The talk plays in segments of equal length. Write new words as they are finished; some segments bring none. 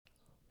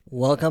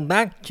Welcome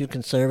back to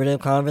Conservative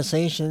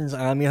Conversations.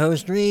 I'm your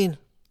host, Reed.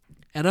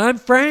 And I'm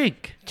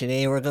Frank.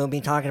 Today we're going to be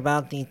talking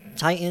about the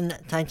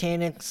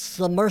Titanic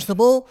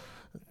Submersible,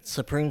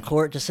 Supreme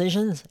Court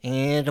decisions,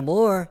 and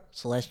more.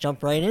 So let's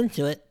jump right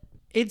into it.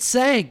 It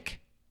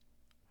sank.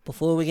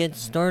 Before we get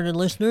started,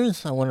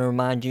 listeners, I want to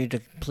remind you to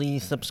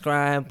please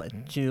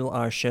subscribe to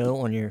our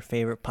show on your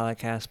favorite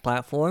podcast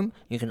platform.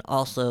 You can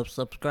also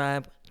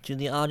subscribe to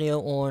the audio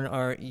on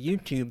our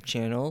YouTube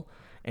channel.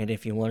 And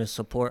if you want to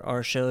support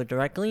our show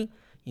directly,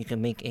 you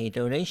can make a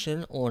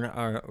donation on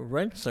our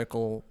Red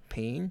Circle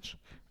page.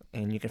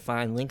 And you can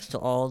find links to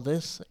all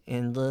this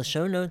in the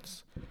show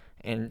notes.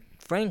 And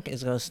Frank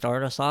is going to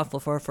start us off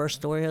with our first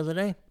story of the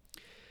day.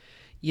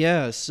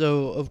 Yeah,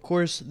 so of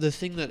course the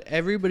thing that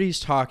everybody's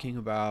talking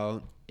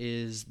about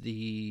is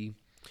the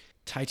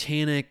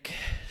Titanic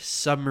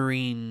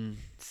submarine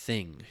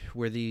thing,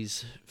 where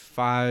these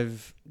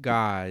 5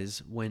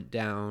 guys went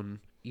down,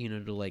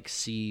 to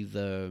see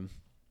the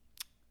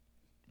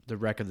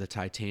wreck of the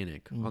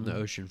Titanic on the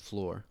ocean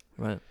floor.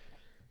 Right.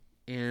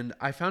 And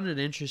I found it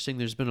interesting.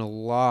 There's been a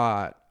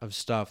lot of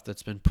stuff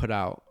that's been put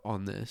out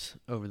on this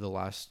over the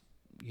last,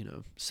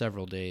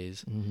 several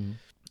days. Mm-hmm.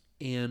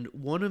 And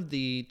one of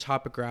the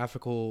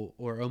topographical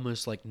or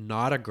almost like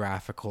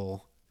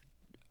nautographical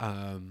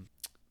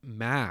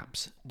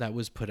maps that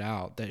was put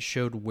out that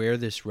showed where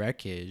this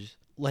wreck is,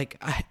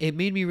 it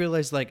made me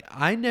realize,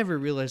 I never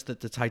realized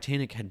that the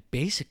Titanic had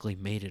basically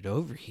made it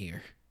over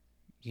here.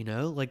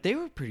 They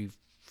were pretty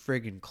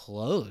friggin'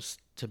 close,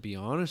 to be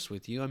honest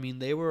with you. I mean,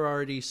 they were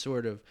already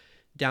sort of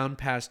down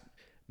past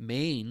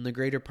Maine, the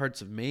greater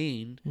parts of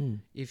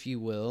Maine, if you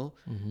will.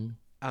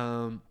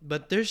 Mm-hmm.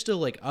 But they're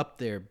still up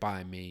there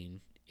by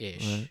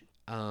Maine-ish.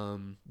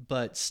 Right.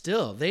 But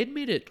still, they'd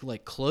made it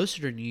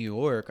closer to New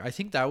York. I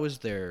think that was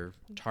their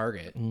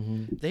target.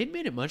 Mm-hmm. They'd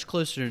made it much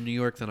closer to New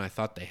York than I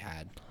thought they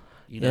had.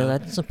 Yeah,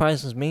 that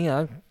surprises me.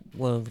 I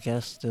would have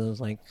guessed it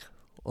was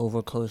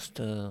over close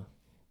to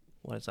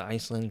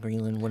Iceland,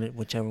 Greenland,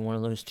 whichever one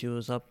of those two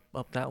is up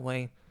that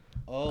way,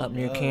 up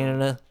near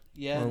Canada.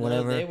 Yeah, or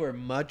whatever. They were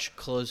much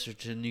closer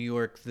to New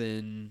York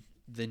than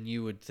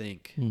you would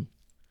think.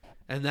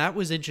 And that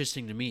was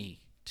interesting to me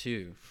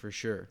too, for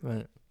sure.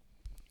 Right.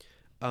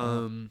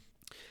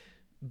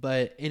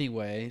 But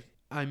anyway,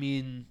 I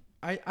mean,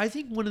 I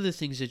think one of the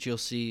things that you'll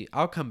see,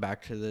 I'll come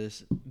back to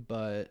this,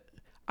 but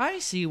I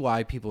see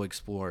why people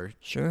explore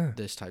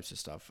this types of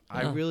stuff. Yeah.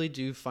 I really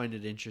do find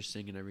it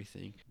interesting and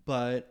everything.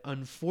 But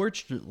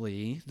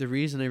unfortunately, the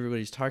reason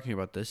everybody's talking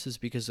about this is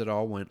because it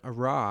all went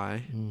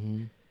awry,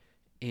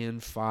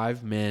 and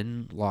 5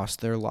 men lost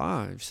their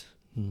lives.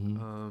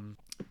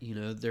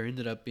 There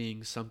ended up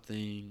being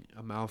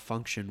a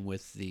malfunction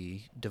with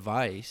the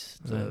device,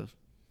 the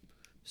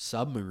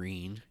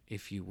submarine,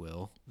 if you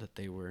will, that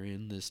they were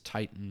in, this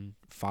Titan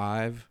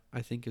 5,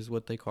 I think is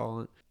what they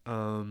call it.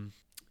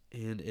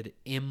 And it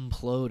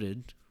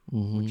imploded,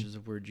 which is a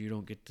word you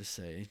don't get to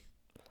say.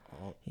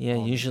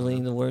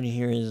 Usually the word you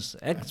hear is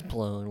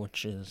explode,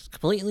 which is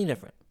completely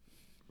different.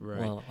 Right.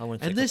 Well, I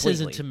wouldn't say and this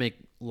completely. Isn't to make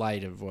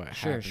light of what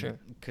happened. Sure.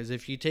 Because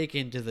if you take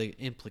into the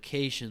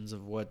implications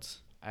of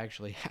what's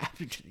actually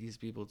happened to these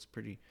people, it's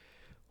pretty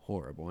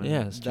horrible. And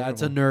yeah, it's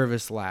that's terrible. A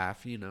nervous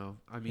laugh,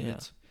 I mean,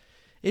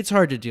 it's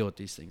hard to deal with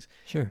these things.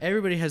 Sure.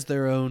 Everybody has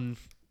their own.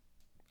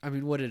 I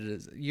mean, what it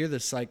is, you're the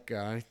psych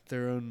guy,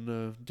 their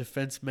own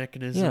defense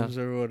mechanisms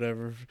or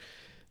whatever.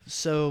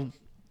 So,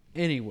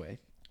 anyway,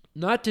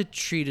 not to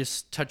treat a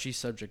touchy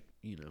subject,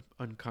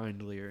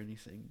 unkindly or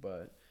anything,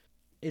 but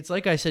it's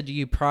like I said to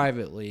you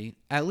privately,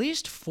 at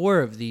least 4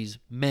 of these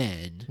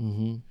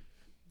men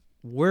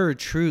were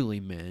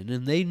truly men,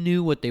 and they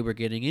knew what they were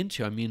getting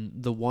into. I mean,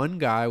 the one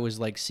guy was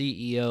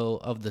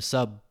CEO of the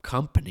sub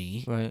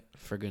company, right?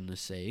 For goodness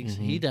sakes.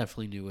 He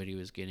definitely knew what he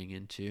was getting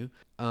into.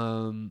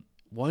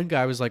 One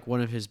guy was one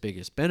of his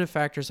biggest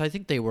benefactors. I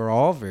think they were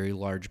all very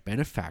large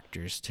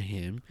benefactors to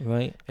him.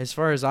 Right. As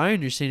far as I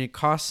understand, it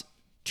costs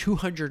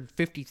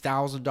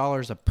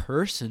 $250,000 a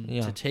person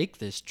to take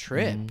this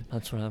trip.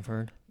 That's what I've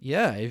heard.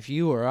 Yeah, if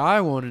you or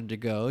I wanted to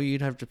go,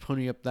 you'd have to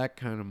pony up that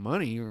kind of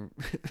money.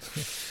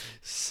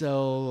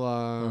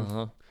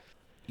 So,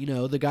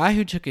 the guy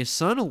who took his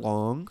son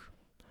along,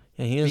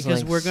 he was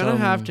because we're going to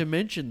have to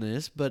mention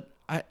this, but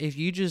if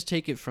you just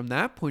take it from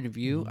that point of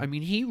view, I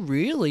mean, he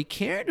really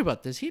cared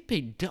about this. He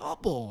paid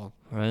double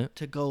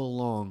to go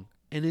along.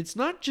 And it's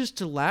not just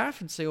to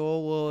laugh and say, oh,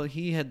 well,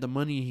 he had the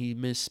money, he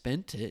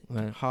misspent it.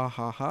 Right. Ha,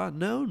 ha, ha.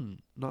 No,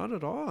 not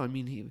at all. I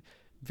mean, he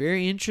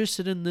very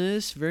interested in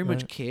this, very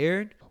much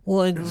cared.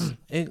 Well,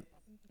 it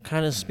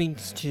kind of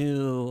speaks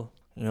to,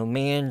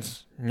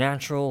 man's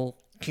natural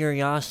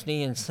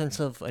curiosity and sense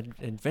of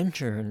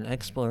adventure and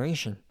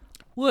exploration.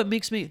 Well, it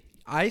makes me...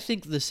 I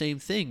think the same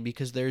thing,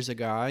 because there's a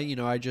guy,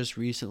 I just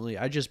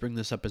bring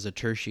this up as a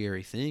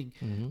tertiary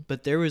thing,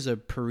 but there was a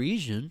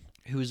Parisian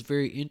who was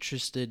very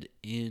interested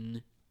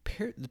in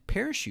the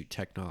parachute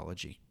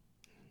technology.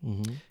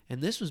 And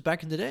this was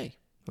back in the day.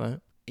 Right.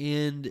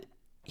 And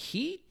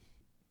he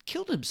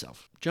killed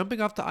himself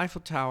jumping off the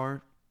Eiffel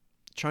Tower,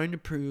 trying to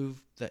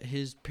prove that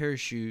his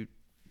parachute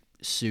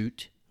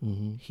suit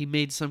Mm-hmm. He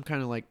made some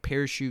kind of like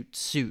parachute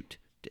suit.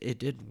 It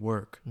didn't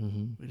work,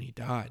 and he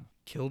died,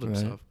 killed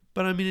himself. Right.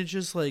 But I mean, it's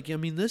just like, I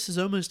mean, this is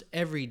almost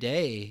every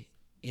day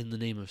in the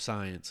name of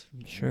science.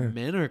 Sure.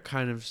 Men are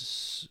kind of,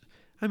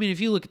 I mean,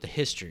 if you look at the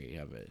history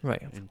of it,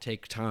 right, and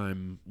take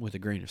time with a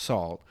grain of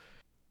salt,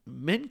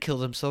 men kill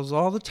themselves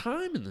all the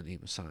time in the name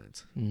of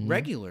science,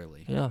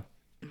 regularly. Yeah.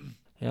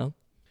 Yeah.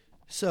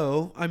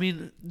 So, I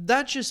mean,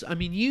 that's just, I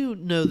mean, you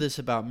know this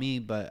about me,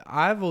 but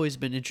I've always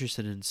been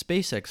interested in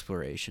space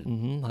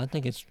exploration. I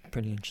think it's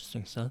pretty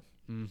interesting stuff.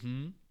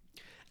 And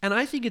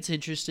I think it's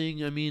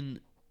interesting. I mean,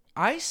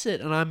 I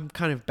sit and I'm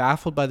kind of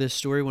baffled by this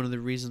story. One of the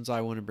reasons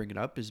I want to bring it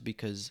up is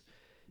because,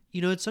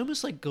 you know, it's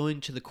almost like going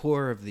to the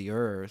core of the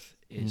Earth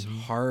is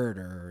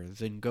harder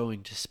than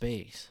going to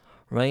space.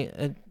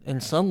 Right? In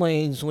some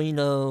ways, we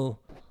know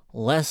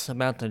less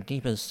about the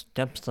deepest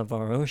depths of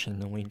our ocean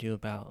than we do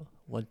about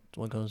what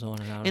goes on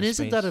in outer space. And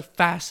isn't that a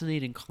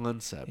fascinating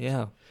concept?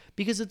 Yeah.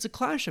 Because it's a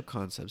clash of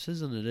concepts,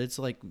 isn't it? It's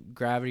like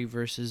gravity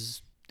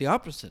versus the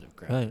opposite of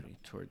gravity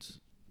towards,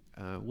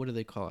 what do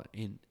they call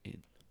it?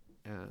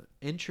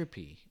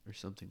 Entropy or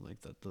something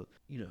like that.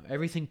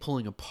 Everything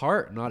pulling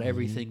apart, not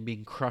everything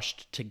being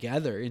crushed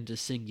together into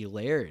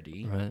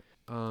singularity. Right.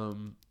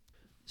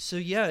 So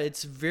yeah,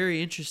 it's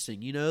very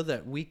interesting, you know,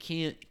 that we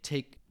can't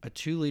take a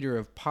 2 liter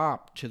of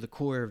pop to the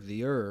core of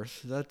the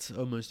Earth. That's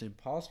almost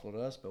impossible to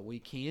us, but we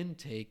can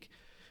take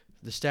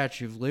the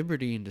Statue of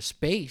Liberty into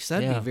space.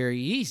 That'd be very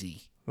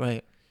easy.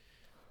 Right.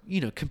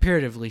 You know,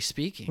 comparatively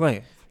speaking.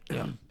 Right.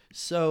 Yeah.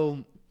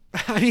 So,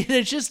 I mean,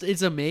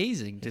 it's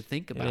amazing to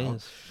think about. It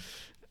is.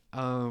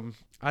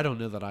 I don't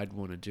know that I'd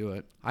want to do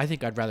it. I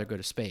think I'd rather go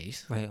to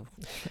space. Right.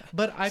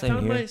 But I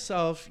found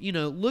myself, you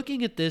know,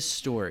 looking at this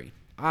story,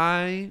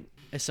 as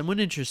someone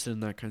interested in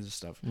that kinds of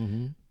stuff,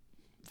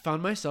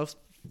 found myself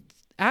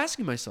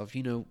asking myself,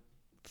 you know,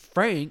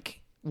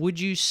 Frank, would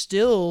you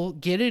still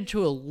get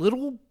into a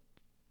little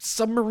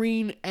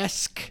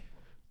submarine-esque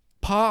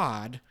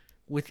pod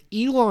with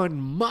Elon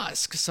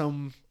Musk,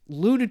 some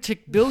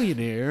lunatic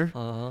billionaire,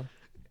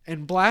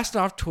 and blast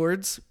off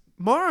towards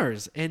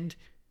Mars? And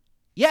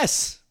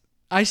yes,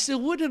 I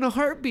still would in a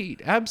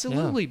heartbeat.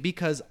 Absolutely. Yeah.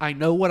 Because I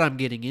know what I'm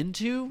getting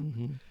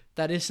into.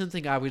 That is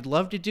something I would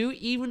love to do,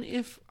 even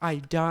if I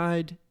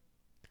died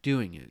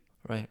doing it.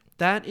 Right.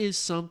 That is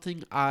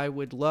something I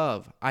would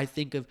love. I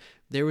think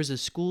there was a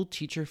school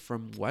teacher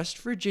from West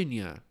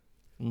Virginia,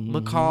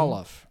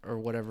 McAuliffe, or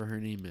whatever her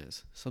name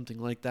is. Something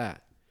like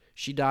that.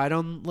 She died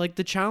on, like,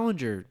 the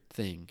Challenger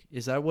thing.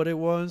 Is that what it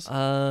was?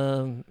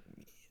 I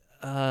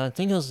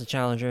think it was the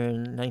Challenger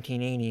in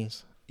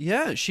 1980s.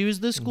 Yeah, she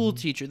was the school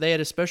teacher. They had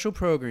a special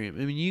program.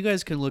 I mean, you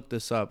guys can look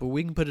this up, or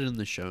we can put it in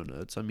the show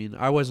notes. I mean,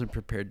 I wasn't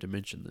prepared to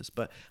mention this,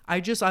 but I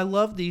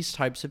love these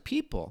types of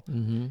people.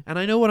 And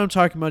I know what I'm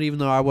talking about, even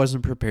though I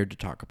wasn't prepared to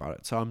talk about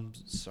it. So I'm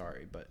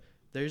sorry, but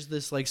there's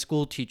this like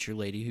school teacher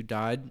lady who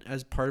died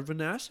as part of a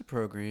NASA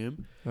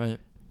program. Right.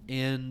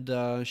 And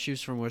she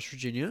was from West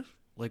Virginia,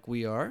 like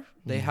we are.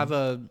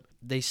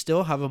 They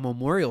still have a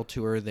memorial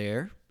to her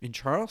there in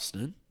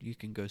Charleston. You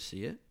can go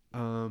see it.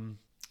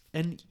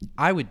 And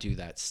I would do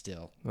that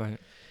still. Right.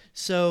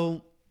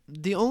 So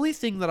the only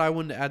thing that I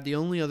wanted to add, the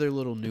only other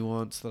little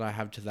nuance that I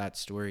have to that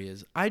story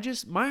is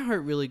my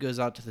heart really goes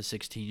out to the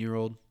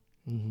 16-year-old.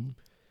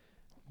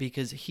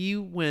 Because he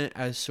went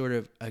as sort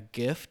of a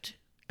gift,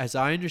 as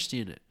I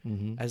understand it,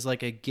 as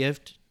like a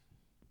gift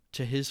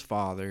to his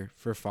father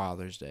for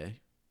Father's Day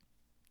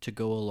to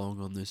go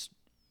along on this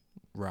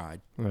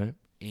ride. Right.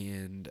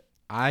 And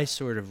I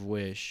sort of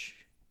wish,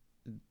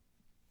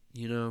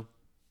 you know,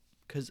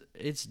 because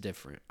it's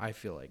different. I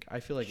feel like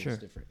sure.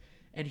 It's different.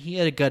 And he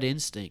had a gut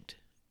instinct,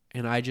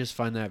 and I just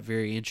find that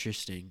very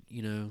interesting,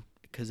 you know,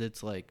 because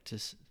it's like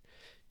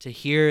to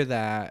hear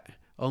that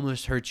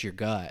almost hurts your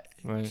gut.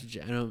 Right.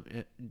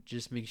 It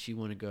just makes you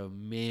want to go,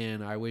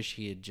 man, I wish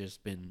he had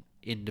just been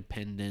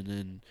independent,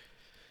 and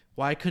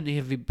why couldn't he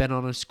have been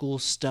on a school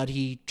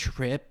study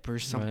trip or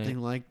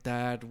something like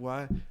that?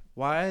 Why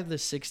the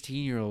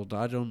 16-year-old?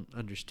 I don't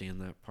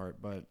understand that part,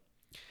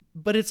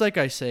 but it's like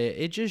I say,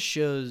 it just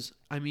shows,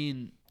 I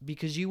mean,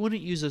 because you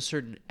wouldn't use a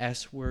certain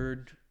S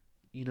word,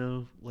 you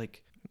know,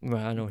 like...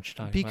 Right, I know what you're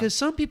talking about. Because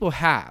some people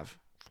have.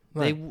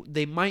 Right.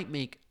 They might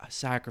make a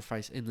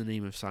sacrifice in the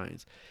name of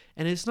science.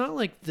 And it's not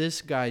like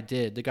this guy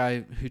did, the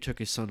guy who took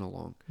his son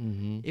along.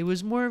 It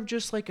was more of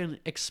just like an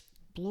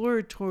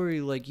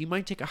exploratory, like you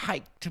might take a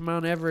hike to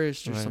Mount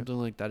Everest or something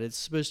like that. It's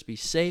supposed to be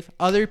safe.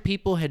 Other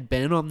people had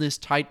been on this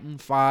Titan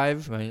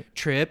 5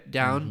 trip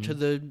down to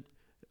the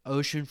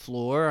ocean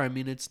floor. I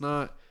mean, it's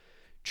not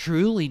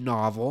truly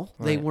novel.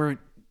 They weren't,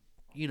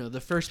 you know,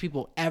 the first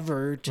people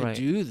ever to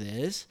do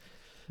this.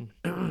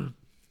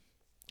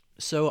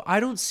 So I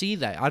don't see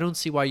that. I don't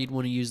see why you'd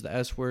want to use the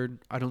S word.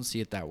 I don't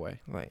see it that way.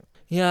 Right.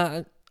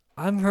 Yeah,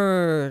 I've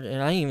heard,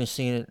 and I even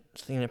seen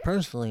it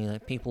personally,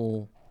 that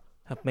people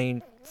have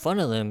made fun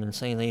of them and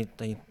saying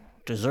they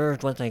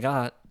deserved what they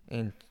got,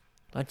 and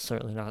that's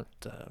certainly not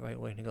the right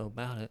way to go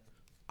about it.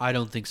 I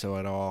don't think so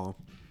at all.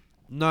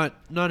 Not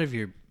if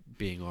you're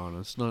being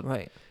honest.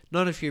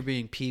 Not if you're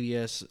being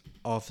PBS,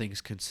 all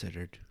things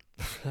considered.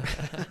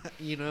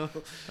 You know?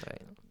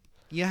 Right.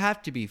 You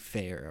have to be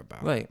fair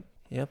about it. Right.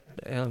 Yep.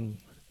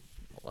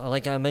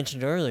 Like I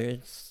mentioned earlier,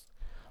 it's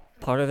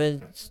part of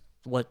it.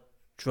 What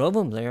drove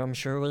him there, I'm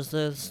sure, was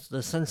the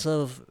sense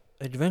of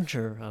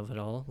adventure of it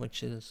all,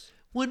 which is.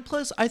 One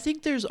plus, I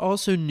think there's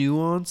also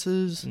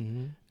nuances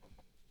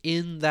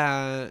in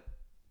that.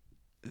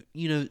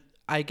 You know,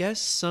 I guess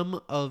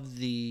some of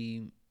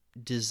the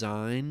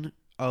design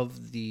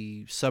of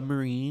the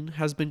submarine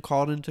has been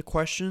called into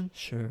question.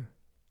 Sure.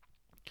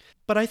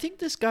 But I think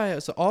this guy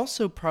is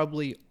also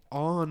probably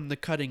on the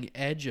cutting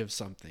edge of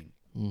something.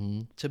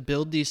 To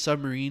build these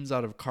submarines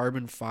out of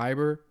carbon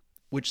fiber,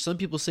 which some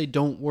people say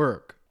don't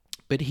work.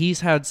 But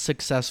he's had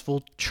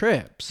successful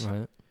trips.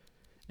 Right.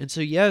 And so,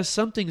 yes,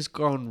 something's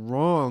gone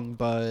wrong,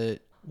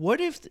 but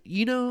what if,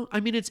 I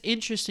mean, it's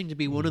interesting to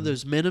be one of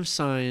those men of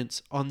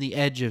science on the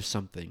edge of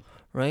something.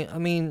 Right. I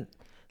mean,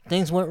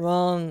 things went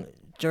wrong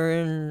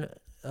during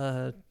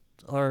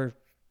our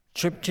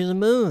trip to the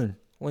moon.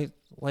 Like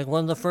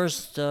one of the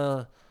first,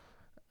 what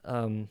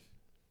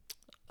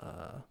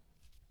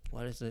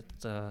is it?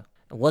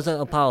 It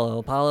wasn't Apollo.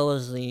 Apollo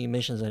was the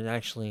missions that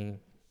actually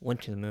went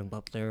to the moon,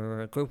 but there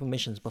were a group of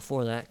missions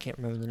before that. Can't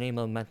remember the name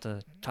of them at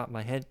the top of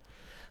my head.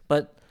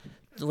 But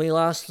we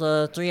lost 3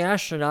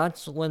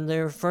 astronauts when they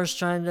were first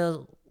trying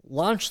to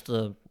launch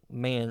the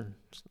manned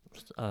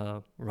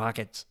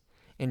rockets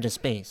into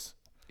space.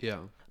 Yeah.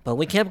 But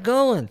we kept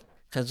going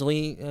because it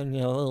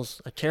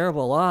was a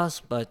terrible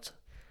loss, but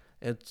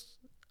it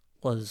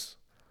was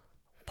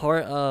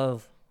part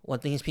of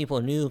what these people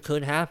knew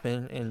could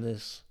happen in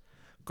this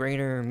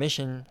greater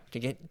mission to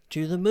get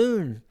to the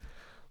moon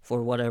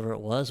for whatever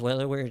it was,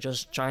 whether we were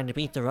just trying to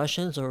beat the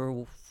Russians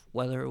or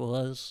whether it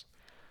was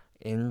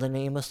in the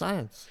name of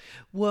science.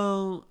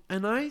 Well,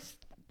 and I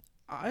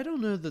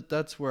don't know that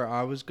that's where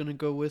I was going to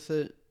go with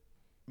it,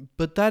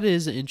 but that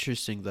is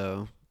interesting,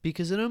 though,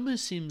 because it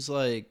almost seems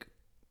like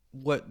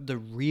what the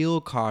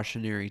real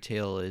cautionary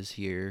tale is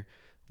here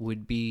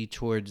would be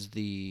towards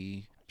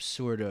the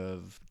sort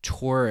of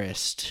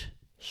tourist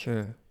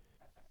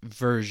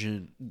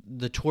version,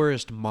 the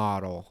tourist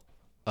model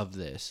of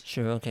this.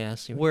 Sure, okay, I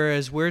see.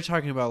 Whereas we're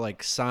talking about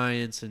like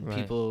science and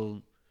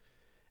people,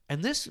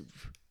 and this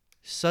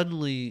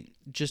suddenly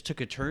just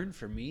took a turn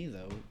for me,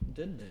 though,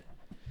 didn't it?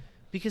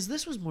 Because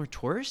this was more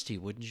touristy,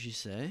 wouldn't you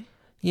say?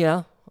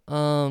 Yeah,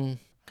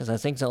 because I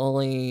think there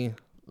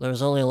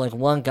was only like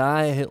one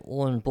guy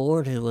on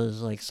board who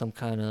was like some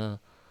kind of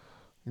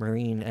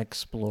marine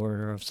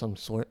explorer of some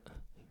sort.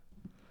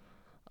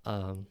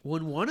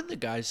 When one of the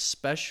guys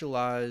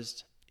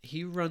specialized,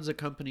 he runs a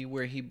company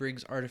where he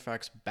brings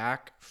artifacts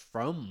back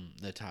from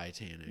the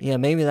Titanic. Yeah,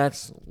 maybe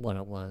that's what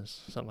it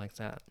was, something like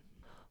that.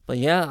 But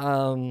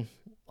yeah,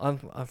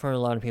 I've heard a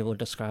lot of people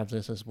describe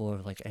this as more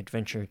of like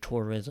adventure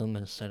tourism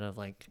instead of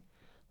like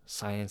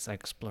science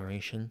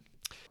exploration.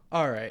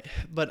 All right,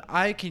 but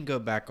I can go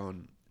back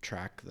on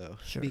track though,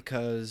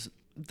 because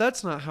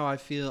that's not how I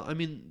feel. I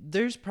mean,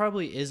 there's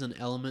probably is an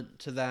element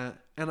to that,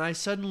 and I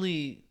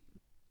suddenly,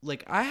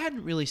 like, I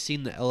hadn't really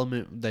seen the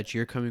element that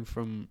you're coming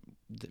from,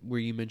 where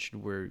you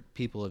mentioned where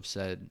people have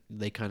said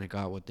they kind of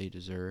got what they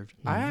deserved.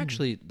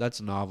 That's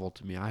novel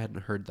to me. I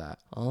hadn't heard that.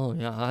 Oh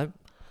yeah,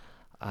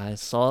 I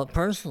saw it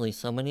personally.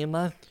 Somebody in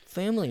my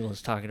family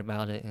was talking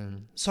about it,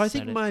 and so I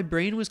think my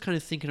brain was kind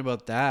of thinking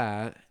about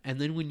that, and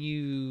then when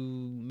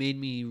you made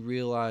me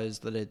realize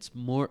that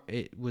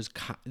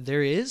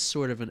there is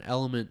sort of an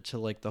element to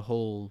like the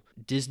whole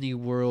Disney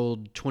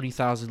World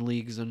 20,000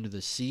 Leagues Under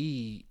the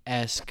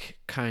Sea-esque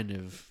kind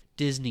of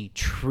Disney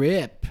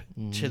trip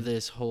to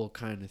this whole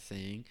kind of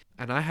thing,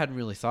 and I hadn't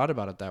really thought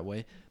about it that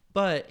way.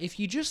 But if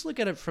you just look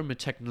at it from a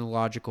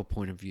technological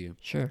point of view,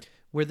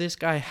 where this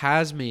guy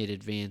has made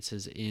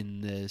advances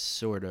in this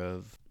sort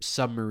of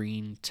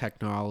submarine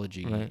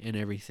technology and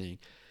everything.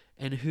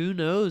 And who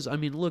knows? I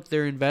mean, look,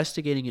 they're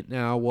investigating it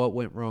now. What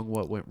went wrong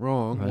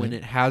when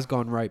it has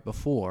gone right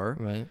before.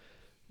 Right.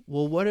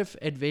 Well, what if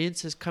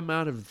advances come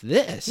out of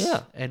this?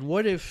 Yeah. And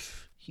what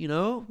if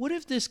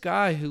this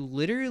guy who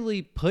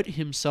literally put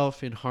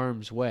himself in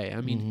harm's way,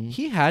 I mean,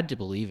 he had to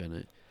believe in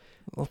it.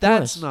 Of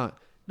course.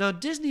 Now,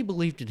 Disney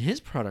believed in his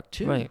product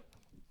too. Right.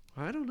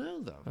 I don't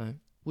know, though. Right.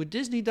 Would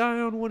Disney die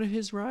on one of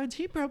his rides?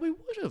 He probably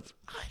would have.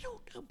 I don't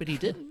know, but he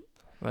didn't.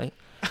 Right.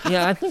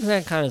 Yeah, I think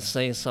that kind of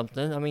says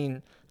something. I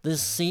mean,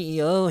 this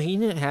CEO, he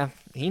didn't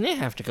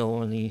have to go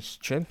on these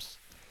trips.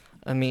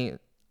 I mean,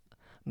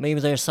 maybe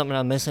there's something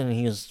I'm missing and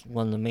he was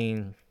one of the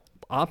main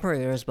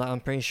operators, but I'm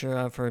pretty sure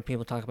I've heard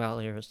people talk about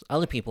there's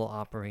other people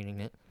operating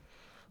it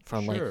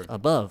from like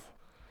above.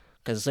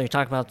 Because they're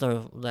talking about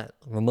that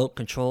remote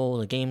control,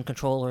 the game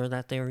controller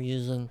that they were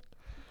using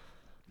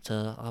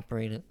to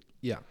operate it.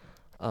 Yeah.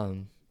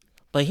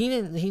 But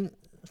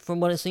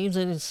from what it seems,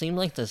 it didn't seem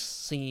like the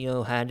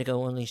CEO had to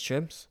go on these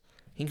trips.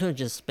 He could have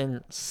just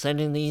been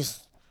sending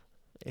these,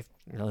 if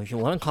you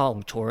want to call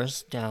them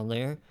tourists, down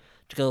there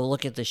to go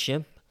look at the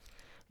ship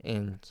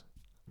and,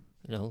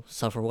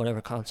 suffer whatever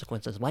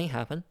consequences might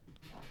happen.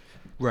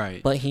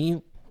 Right. But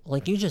he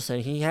like you just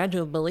said, he had to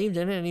have believed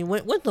in it, and he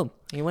went with them.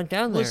 He went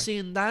down there. Well, see,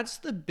 and that's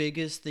the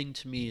biggest thing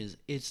to me is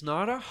it's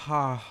not a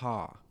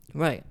ha-ha.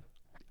 Right.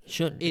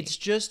 Shouldn't It's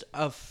just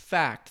a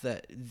fact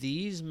that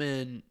these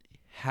men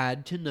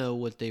had to know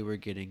what they were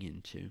getting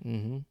into.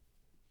 Mm-hmm.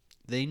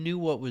 They knew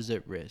what was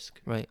at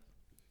risk. Right.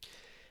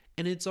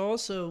 And it's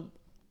also,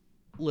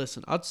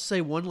 listen, I'll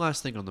say one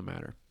last thing on the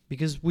matter,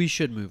 because we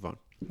should move on.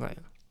 Right.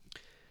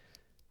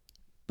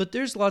 But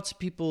there's lots of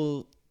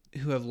people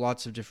who have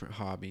lots of different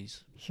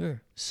hobbies.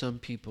 Sure. Some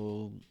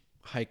people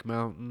hike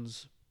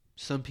mountains.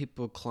 Some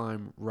people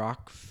climb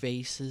rock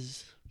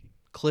faces,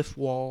 cliff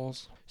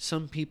walls.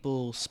 Some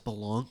people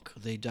spelunk.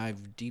 They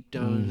dive deep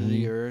down into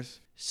the earth.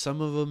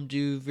 Some of them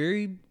do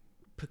very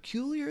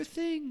peculiar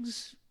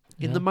things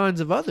in the minds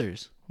of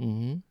others.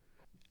 Mm-hmm.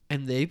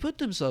 And they put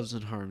themselves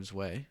in harm's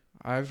way.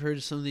 I've heard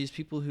of some of these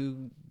people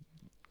who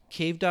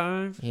cave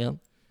dive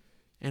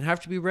and have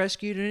to be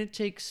rescued, and it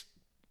takes,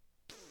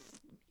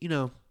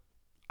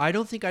 I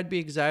don't think I'd be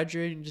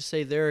exaggerating to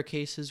say there are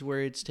cases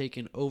where it's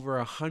taken over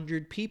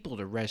 100 people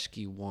to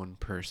rescue one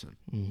person.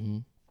 Mm-hmm.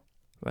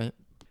 Right.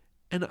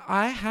 And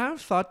I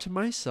have thought to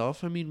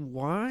myself,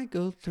 why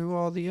go through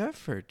all the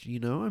effort,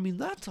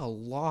 that's a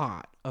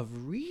lot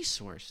of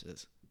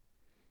resources.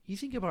 You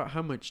think about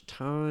how much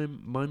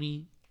time,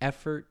 money,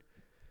 effort,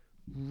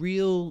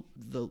 the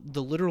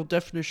literal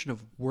definition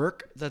of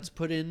work that's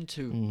put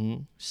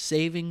into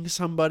saving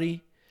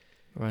somebody.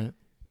 Right.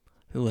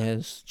 Who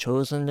has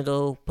chosen to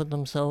go put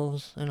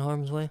themselves in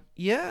harm's way?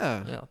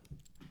 Yeah.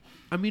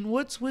 Yeah.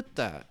 What's with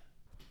that?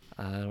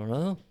 I don't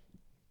know.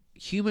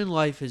 Human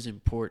life is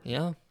important.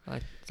 Yeah.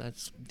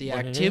 That's the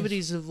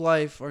activities of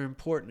life are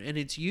important, and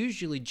it's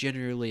usually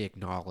generally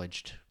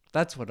acknowledged.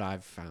 That's what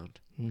I've found.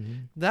 Mm-hmm.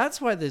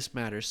 That's why this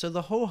matters. So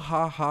the whole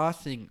ha-ha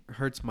thing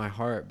hurts my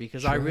heart,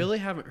 because I really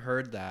haven't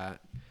heard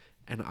that,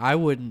 and I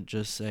wouldn't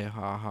just say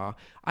ha-ha.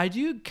 I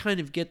do kind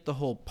of get the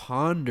whole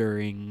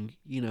pondering,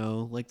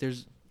 like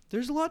there's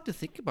a lot to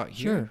think about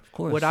here. Sure, of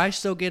course. Would I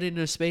still get in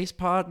a space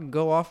pod and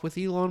go off with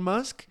Elon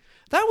Musk?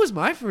 That was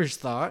my first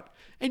thought.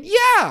 And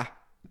yeah!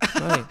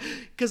 Right.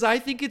 Because I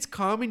think it's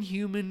common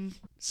human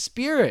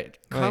spirit,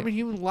 common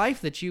human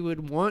life that you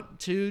would want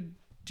to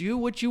do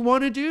what you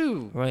want to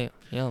do. Right,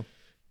 yeah.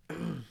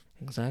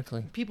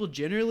 Exactly. People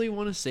generally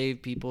want to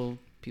save people.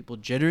 People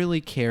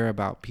generally care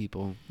about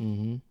people.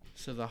 Mm-hmm.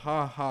 So the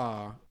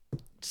ha-ha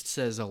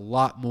says a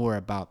lot more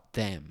about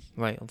them.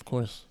 Right, of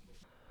course.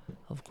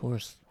 Of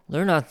course.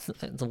 They're not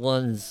the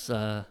ones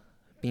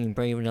being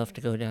brave enough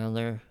to go down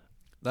there.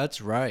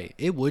 That's right.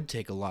 It would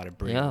take a lot of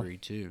bravery,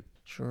 too.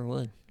 Sure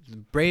would. The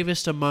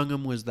bravest among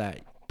them was that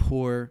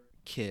poor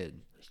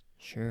kid.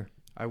 Sure.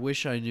 I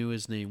wish I knew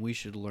his name. We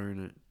should learn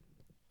it.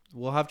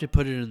 We'll have to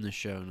put it in the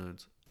show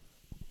notes.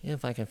 Yeah,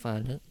 if I can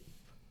find it.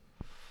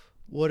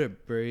 What a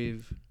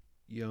brave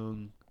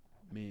young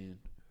man.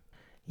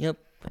 Yep.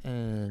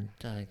 And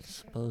I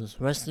suppose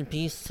rest in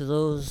peace to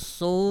those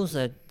souls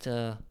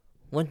that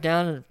went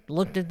down and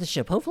looked at the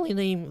ship. Hopefully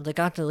they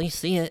got to at least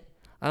see it.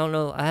 I don't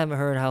know. I haven't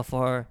heard how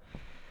far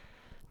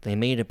they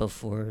made it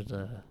before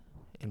the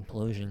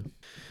implosion.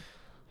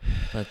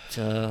 But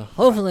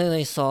hopefully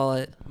they saw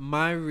it.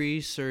 My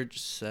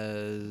research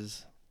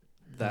says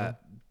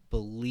that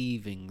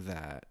believing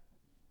that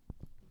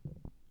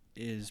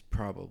is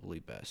probably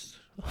best.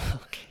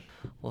 Okay.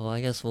 Well,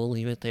 I guess we'll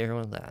leave it there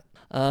on that.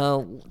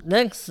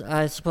 Next,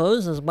 I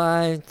suppose, is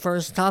my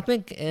first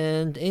topic,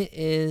 and it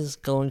is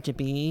going to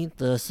be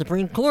the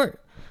Supreme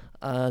Court.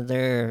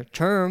 Their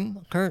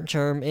current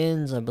term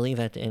ends, I believe,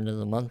 at the end of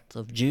the month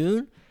of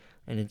June,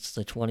 and it's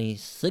the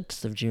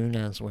 26th of June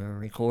as we're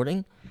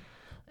recording.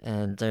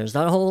 And there's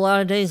not a whole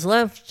lot of days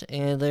left,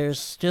 and there's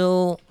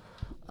still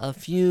a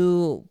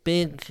few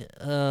big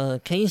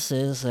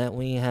cases that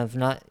we have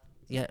not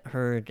yet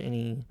heard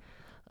any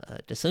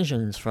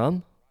decisions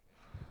from.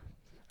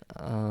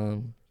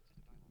 And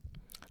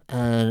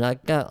I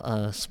got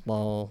a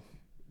small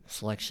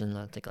selection,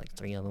 I think like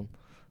 3 of them,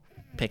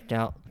 picked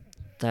out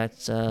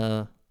that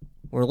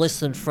were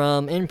listed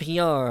from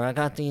NPR. I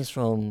got these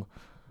from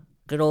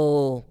good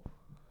old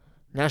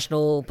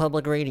National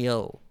Public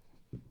Radio.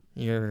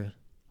 Your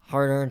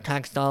hard-earned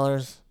tax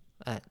dollars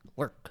at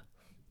work.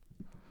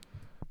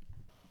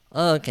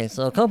 Okay,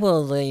 so a couple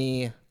of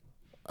the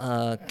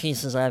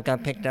cases I've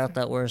got picked out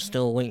that we're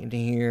still waiting to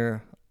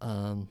hear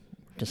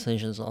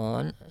decisions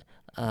on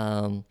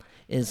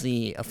is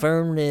the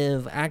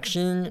affirmative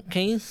action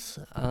case.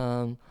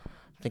 I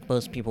think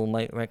most people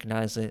might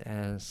recognize it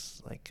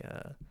as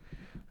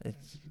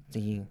it's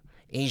the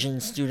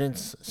Asian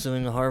students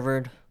suing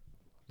Harvard.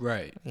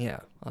 Right. Yeah,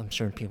 I'm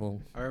sure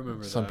I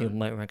remember some people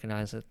might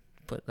recognize it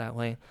put that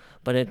way,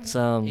 but it's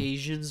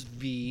Asians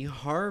v.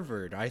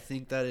 Harvard. I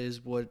think that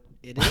is what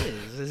it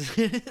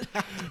is.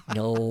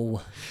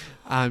 No,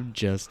 I'm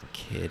just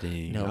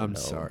kidding. No, I'm no.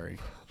 sorry.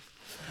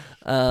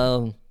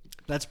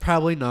 That's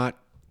probably not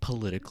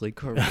politically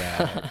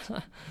correct.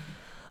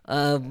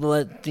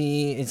 But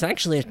it's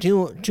actually a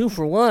two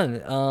for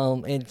one.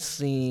 It's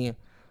the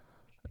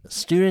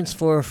Students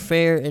for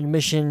Fair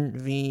Admission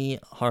v.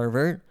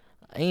 Harvard.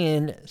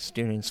 and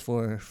Students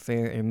for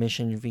Fair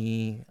Admission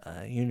v.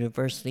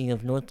 University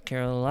of North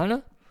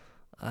Carolina,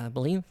 I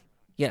believe.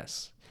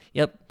 Yes.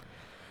 Yep.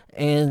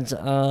 And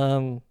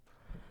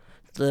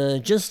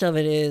the gist of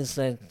it is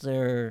that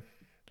they're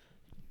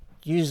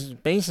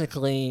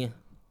basically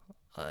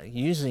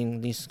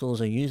these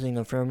schools are using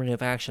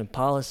affirmative action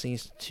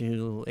policies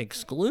to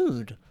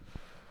exclude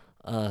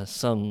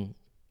some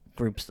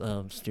groups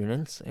of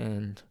students,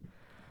 and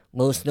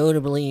most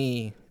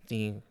notably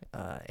the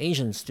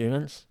Asian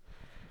students,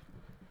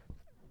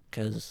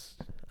 because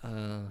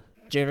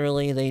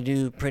generally they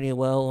do pretty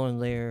well on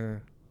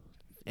their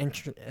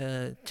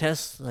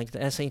tests, like the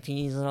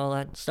SATs and all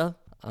that stuff.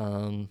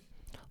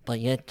 But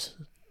yet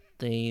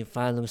they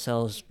find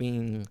themselves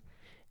being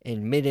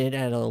admitted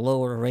at a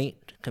lower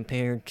rate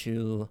compared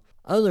to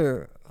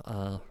other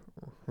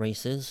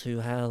races who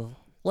have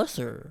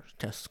lesser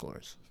test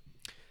scores.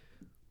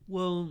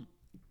 Well,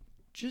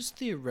 just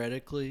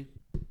theoretically,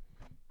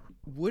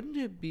 wouldn't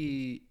it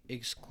be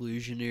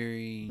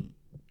exclusionary,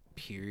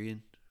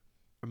 period?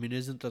 I mean,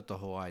 isn't that the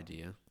whole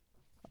idea?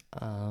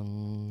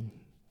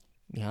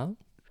 Yeah.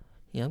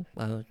 Yep,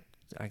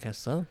 I guess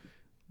so.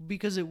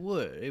 Because it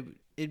would.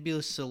 It'd be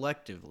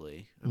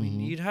selectively. I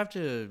mean, you'd have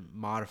to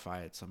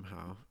modify it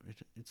somehow.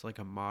 It's like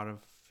a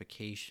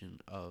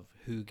modification of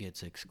who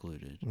gets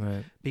excluded.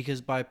 Right.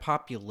 Because by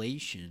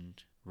population,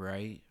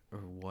 right, or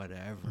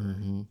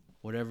whatever,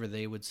 whatever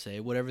they would say,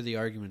 whatever the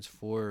arguments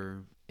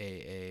for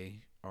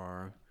AA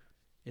are,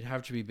 it'd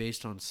have to be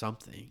based on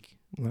something.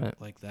 Right.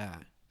 Like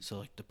that. So,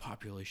 like, the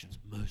population's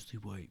mostly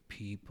white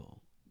people,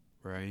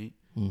 right?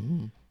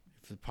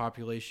 If the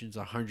population's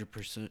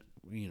 100%,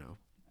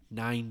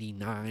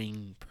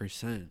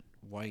 99%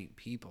 white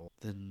people,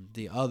 then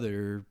the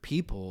other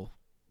people,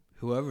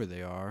 whoever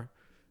they are,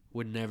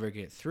 would never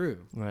get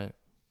through. Right.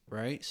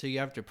 Right? So you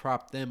have to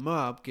prop them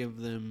up,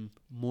 give them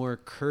more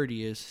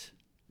courteous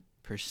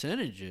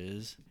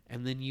percentages,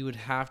 and then you would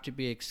have to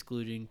be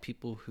excluding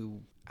people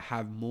who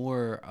have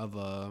more of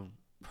a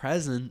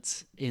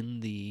presence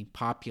in the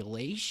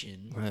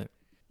population. Right.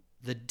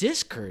 The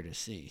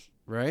discourtesy,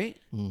 right?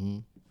 I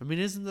mean,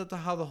 isn't that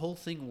how the whole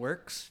thing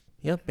works?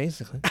 Yep,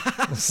 basically.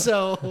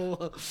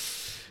 So,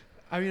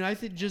 I mean, I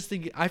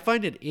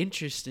find it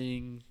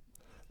interesting,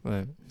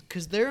 right?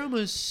 Because they're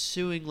almost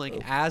suing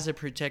like as a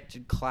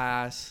protected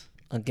class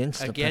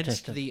against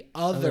the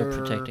other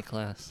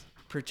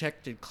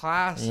protected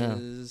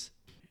classes,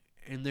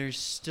 and they're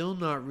still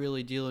not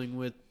really dealing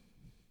with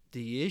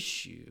the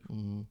issue.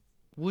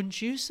 Wouldn't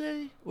you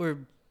say? Or,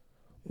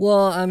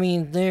 well, I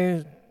mean,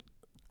 there's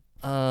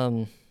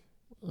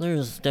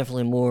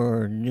definitely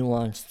more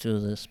nuance to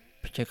this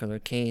particular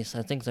case.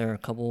 I think there are a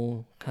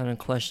couple kind of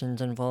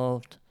questions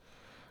involved.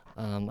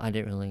 I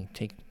didn't really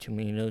take too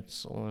many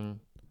notes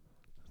on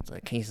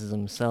the cases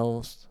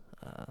themselves.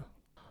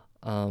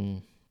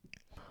 But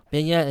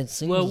yeah, it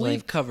seems well,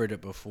 we've covered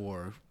it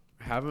before,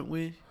 haven't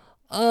we?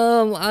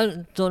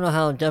 I don't know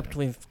how in depth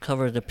we've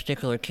covered the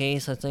particular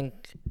case. I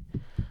think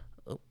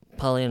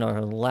probably in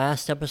our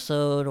last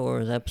episode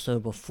or the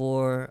episode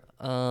before,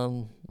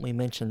 we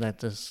mentioned that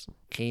this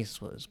case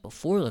was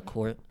before the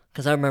court.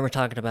 Because I remember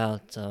talking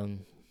about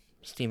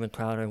Steven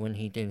Crowder when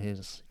he did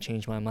his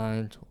Change My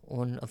Mind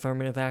on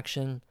affirmative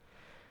action.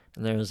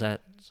 And there was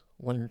that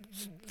one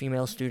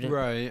female student.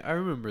 Right, I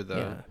remember that.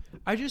 Yeah.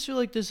 I just feel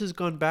like this has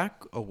gone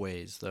back a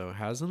ways, though,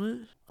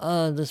 hasn't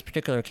it? This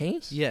particular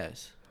case?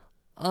 Yes.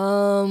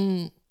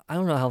 I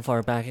don't know how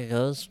far back it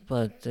goes,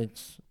 but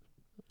it's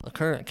a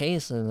current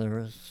case and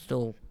they're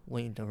still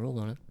waiting to rule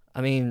on it. I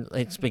mean,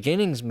 its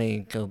beginnings may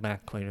go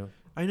back quite a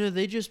I know,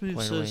 they just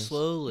move so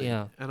slowly.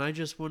 Yeah. And I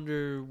just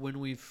wonder when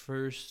we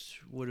first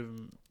would have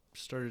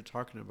started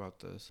talking about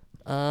this.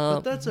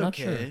 But that's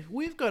okay. Sure.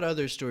 We've got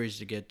other stories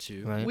to get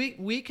to. Right.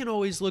 We can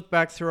always look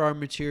back through our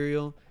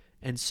material,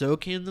 and so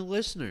can the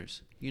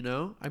listeners,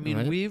 I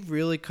mean, we've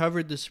really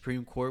covered the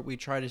Supreme Court. We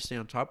try to stay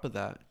on top of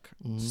that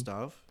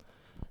stuff.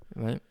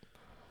 Right.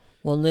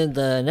 Well, then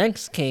the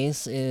next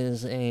case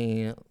is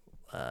a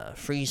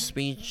free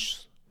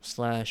speech /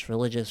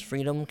 religious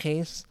freedom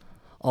case.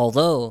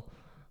 Although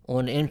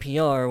on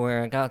NPR,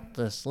 where I got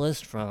this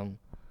list from,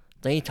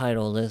 they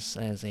title this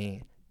as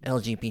a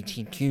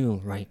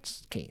LGBTQ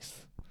rights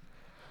case.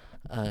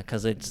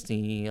 Because it's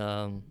the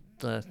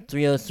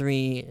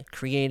 303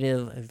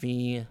 Creative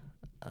v.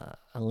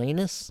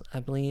 Alanus, I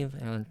believe.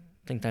 And I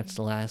think that's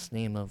the last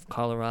name of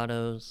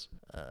Colorado's,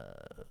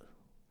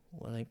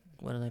 what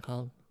are they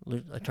called?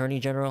 Attorney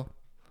General.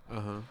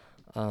 And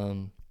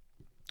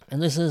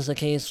this is a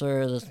case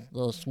where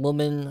this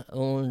woman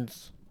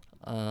owns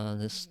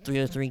this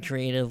 303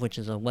 Creative, which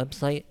is a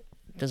website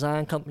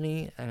design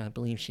company, and I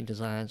believe she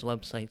designs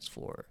websites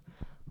for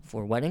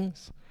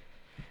weddings.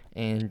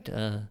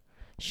 And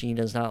she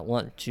does not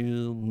want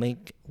to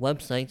make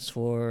websites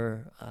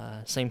for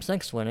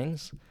same-sex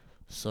weddings.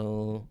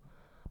 So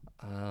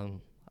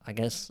I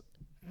guess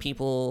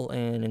people,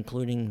 and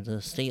including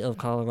the state of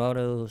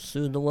Colorado,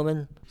 sued the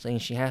woman, saying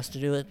she has to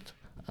do it.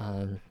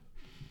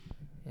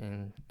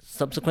 And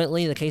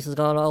subsequently, the case has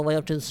gone all the way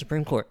up to the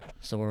Supreme Court.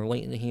 So we're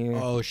waiting to hear.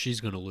 Oh, she's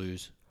going to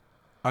lose.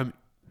 I'm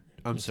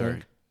sorry.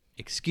 Think?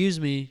 Excuse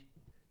me.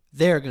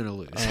 They're going to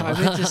lose. I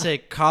meant to say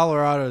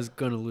Colorado's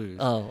going to lose.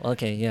 Oh,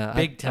 okay. Yeah.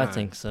 Big time. I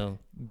think so.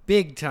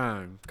 Big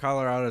time.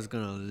 Colorado's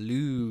going to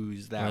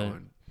lose that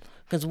one.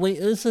 Because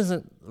this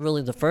isn't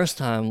really the first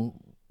time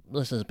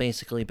this has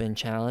basically been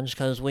challenged,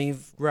 because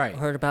we've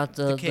heard about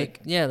the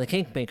cake. The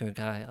cake baker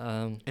guy.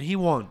 And he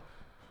won.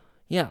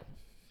 Yeah.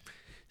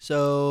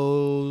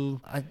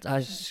 So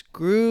I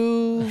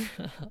screw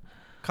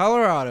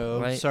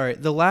Colorado. Right. Sorry,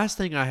 the last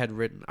thing I had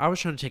written, I was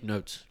trying to take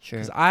notes. Sure.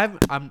 Because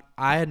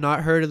I had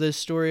not heard of this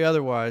story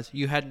otherwise.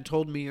 You hadn't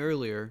told me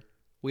earlier.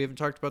 We haven't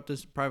talked about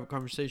this in private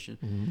conversation.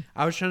 Mm-hmm.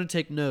 I was trying to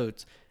take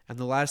notes, and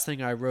the last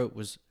thing I wrote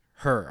was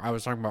her. I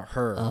was talking about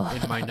her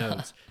in my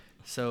notes.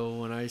 So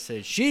when I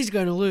say she's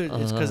going to lose,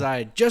 it's because I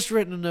had just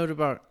written a note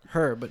about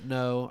her. But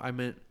no, I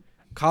meant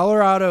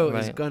Colorado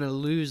is going to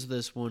lose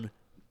this one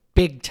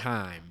big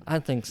time. I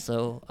think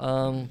so.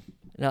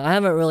 Now, I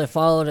haven't really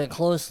followed it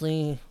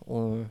closely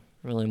or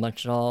really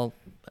much at all,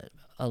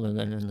 other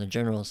than in the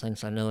general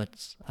sense. I know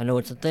it's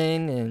a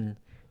thing, and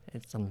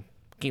I'm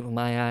keeping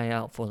my eye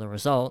out for the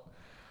result.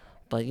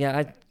 But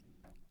yeah,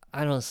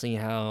 I don't see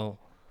how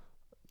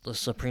the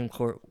Supreme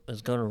Court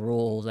is going to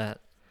rule that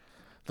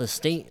the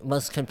state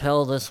must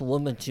compel this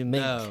woman to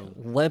make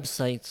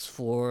websites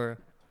for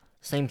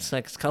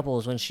same-sex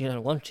couples when she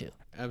doesn't want to.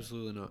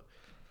 Absolutely not.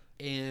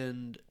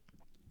 And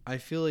I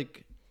feel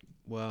like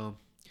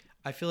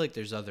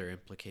there's other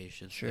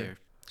implications there.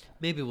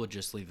 Maybe we'll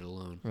just leave it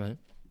alone. Right.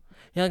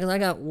 Yeah, because I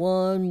got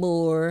one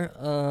more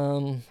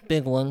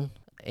big one,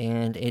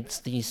 and it's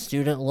the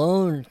student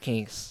loan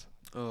case.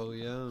 Oh,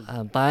 yeah.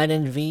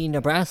 Biden v.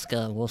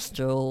 Nebraska. We're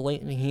still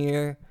waiting to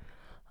hear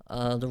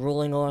the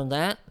ruling on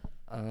that.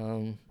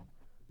 And,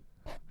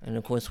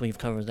 of course, we've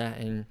covered that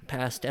in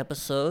past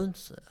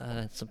episodes.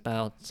 It's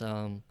about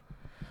Joe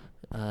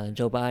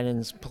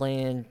Biden's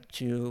plan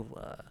to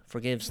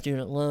forgive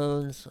student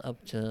loans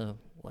up to,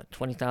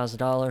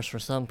 $20,000 for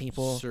some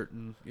people.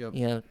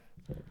 Yeah,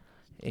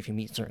 if you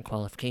meet certain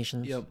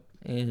qualifications. Yep.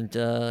 And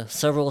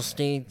several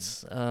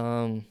states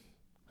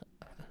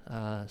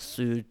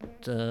sued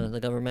the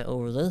government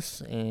over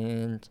this,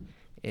 and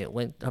it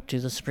went up to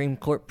the Supreme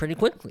Court pretty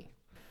quickly.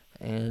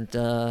 And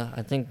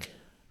I think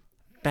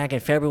back in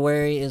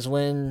February is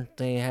when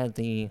they had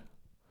the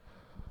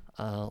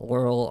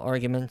oral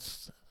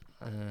arguments,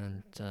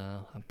 and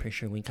I'm pretty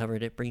sure we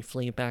covered it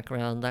briefly back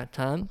around that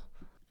time.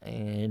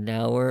 And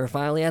now we're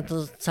finally at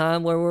the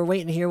time where we're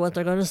waiting to hear what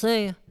they're going to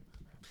say.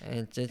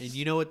 And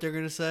you know what they're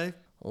going to say?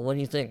 Well, what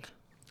do you think?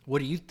 What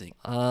do you think?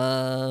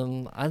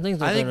 I think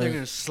they're going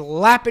to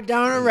slap it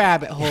down a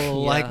rabbit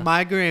hole like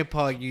my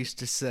grandpa used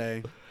to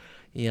say.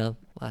 Yeah,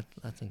 I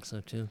think so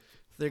too.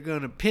 They're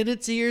going to pin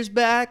its ears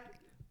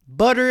back,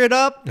 butter it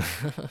up,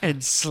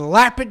 and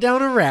slap it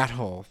down a rat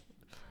hole.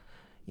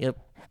 Yep.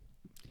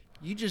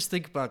 You just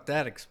think about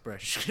that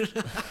expression.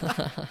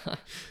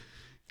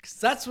 'Cause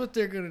that's what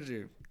they're going to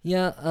do.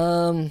 Yeah,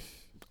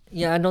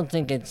 I don't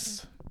think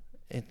it's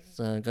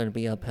going to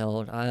be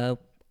upheld. I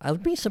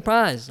would be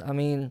surprised. I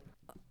mean,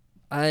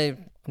 I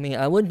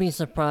would be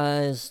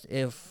surprised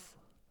if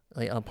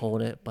they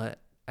uphold it, but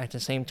at the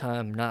same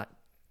time, not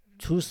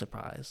too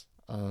surprised.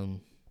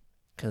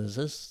 Because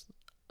this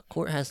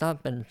court has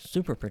not been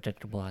super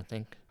predictable, I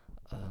think.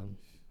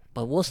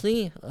 But we'll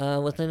see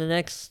within the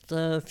next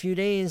few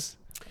days.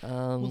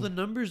 Well, the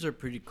numbers are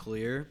pretty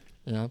clear.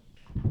 Yeah.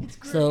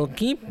 So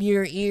keep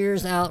your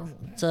ears out,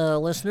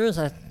 listeners.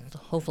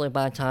 Hopefully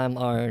by the time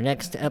our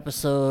next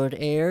episode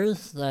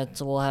airs, that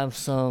we'll have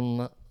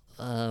some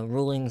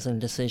rulings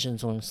and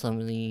decisions on some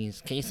of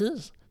these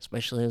cases,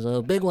 especially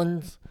the big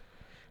ones.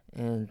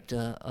 And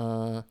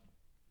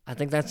I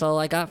think that's all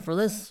I got for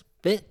this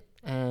bit.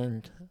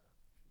 And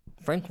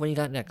Frank, what do you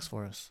got next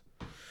for us?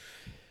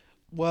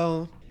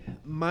 Well,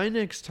 my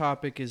next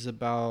topic is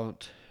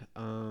about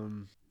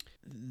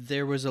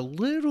there was a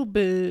little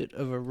bit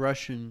of a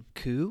Russian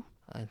coup.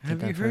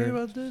 Have you heard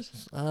about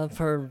this? I've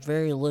heard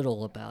very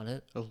little about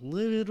it. A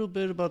little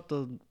bit about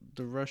the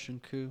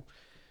Russian coup.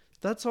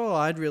 That's all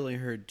I'd really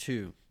heard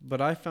too,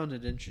 but I found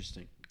it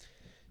interesting.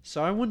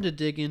 So I wanted to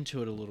dig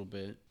into it a little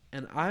bit,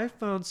 and I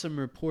found some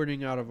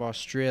reporting out of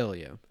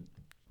Australia,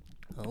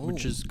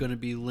 which is going to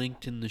be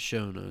linked in the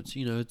show notes.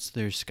 You know, it's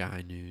their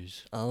Sky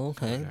News. Oh,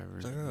 okay. Whatever,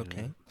 they're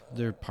okay.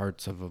 There are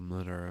parts of them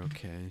that are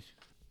okay.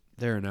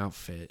 They're an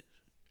outfit.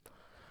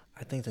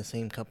 I think the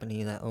same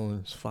company that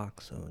owns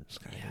Fox owns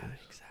Sky News. Yeah,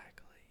 exactly.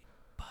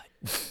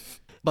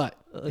 But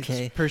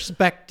okay. It's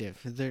perspective.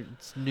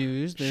 It's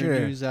news. They're a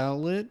news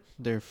outlet.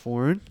 They're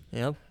foreign.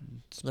 Yep.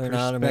 They're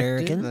not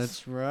Americans.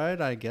 That's right,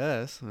 I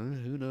guess.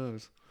 Who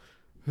knows?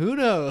 Who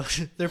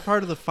knows? They're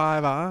part of the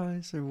Five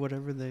Eyes or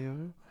whatever they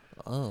are.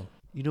 Oh.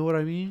 You know what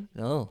I mean?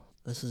 No.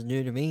 This is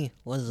new to me.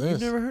 What is this?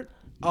 You've never heard?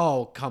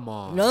 Oh, come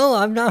on. No,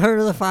 I've not heard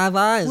of the Five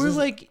Eyes. We're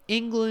like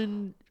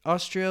England,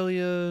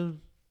 Australia,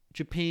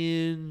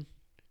 Japan,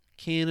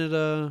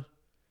 Canada,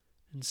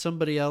 and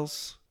somebody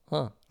else.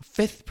 Huh. A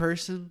fifth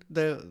person.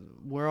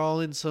 We're all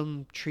in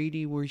some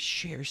treaty where we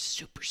share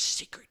super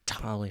secret.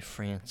 Probably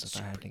France, if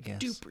I had to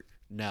guess.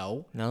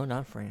 No. No,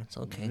 not France.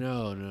 Okay.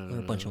 No. They're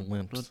a bunch of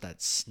wimps. Not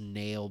that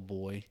snail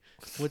boy.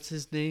 What's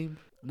his name?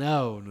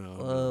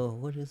 No.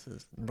 What is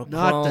this? Macron?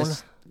 Not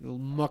this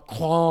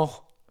Macron.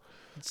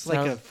 It's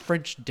like a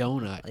French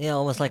donut. Yeah,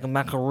 almost like a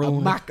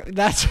macaroon.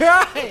 That's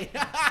right.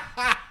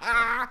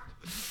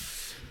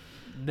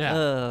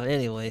 No.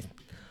 Anyway,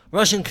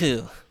 Russian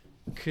coup.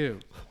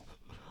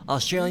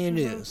 Australian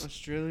news.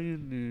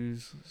 Australian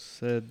news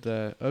said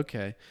that.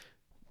 Okay.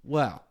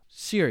 Well,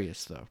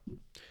 serious though.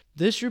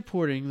 This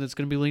reporting that's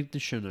going to be linked in the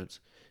show notes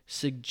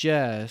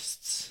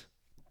suggests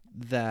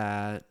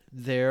that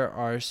there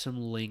are some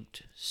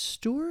linked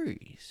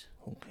stories.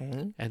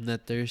 Okay. And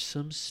that there's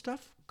some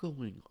stuff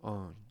going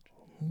on.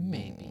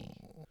 Maybe.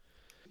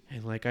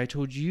 And like I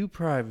told you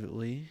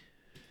privately,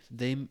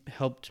 they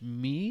helped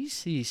me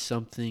see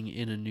something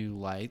in a new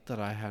light that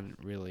I hadn't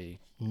really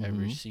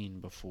ever seen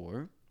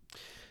before.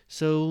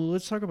 So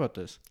let's talk about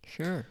this.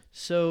 Sure.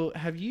 So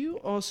have you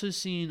also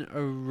seen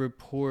a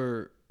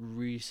report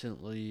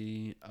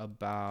recently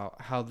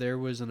about how there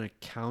was an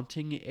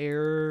accounting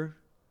error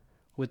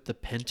with the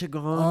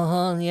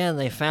Pentagon? Yeah,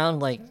 they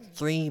found like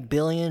 $3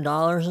 billion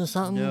or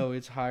something? No,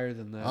 it's higher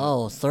than that.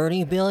 Oh,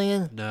 30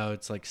 billion? No,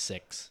 it's like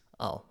 6.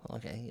 Oh,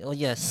 okay. Well,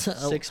 yes.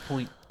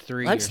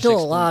 6.3. That's still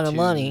a lot of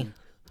money.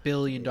 $6.2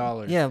 billion.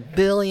 Yeah, $1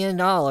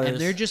 billion. And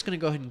they're just going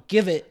to go ahead and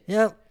give it.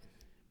 Yep.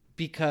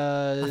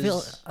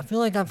 Because I feel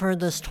like I've heard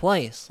this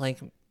twice. Like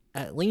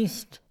at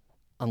least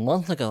a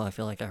month ago, I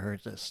feel like I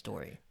heard this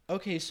story.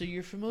 Okay, so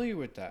you're familiar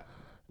with that.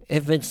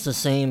 If it's the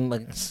same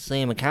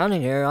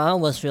accounting error, I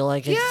almost feel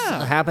like it's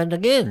happened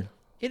again.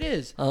 It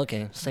is.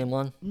 Okay, same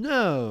one?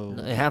 No.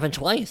 It happened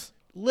twice?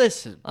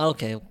 Listen.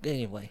 Okay,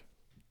 anyway.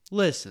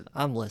 Listen.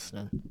 I'm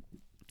listening.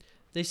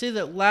 They say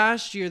that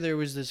last year there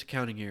was this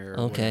accounting error.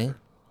 Okay.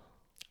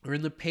 Or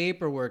in the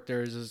paperwork there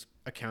was this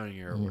accounting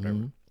error or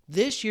whatever.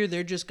 This year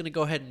they're just going to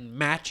go ahead and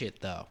match it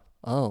though.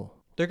 Oh.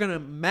 They're going to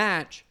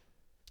match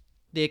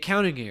the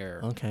accounting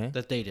error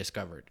that they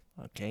discovered.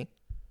 Okay.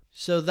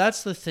 So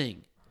that's the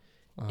thing.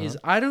 Is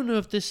I don't know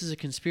if this is a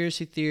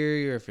conspiracy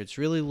theory or if it's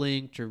really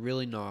linked or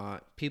really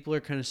not. People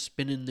are kind of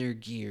spinning their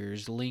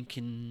gears,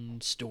 linking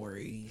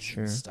stories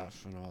and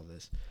stuff and all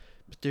this.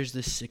 But there's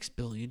this $6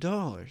 billion.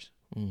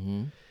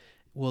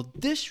 Well,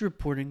 this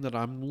reporting that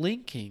I'm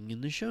linking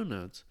in the show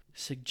notes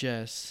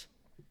suggests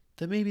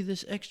that maybe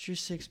this extra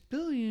 $6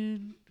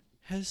 billion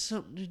has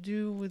something to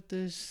do with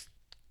this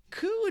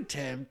coup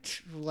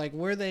attempt, like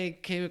where they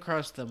came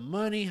across the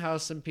money, how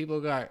some people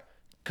got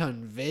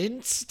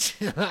convinced.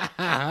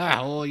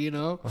 Well, you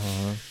know,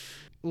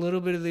 a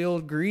little bit of the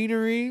old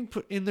greenery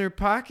put in their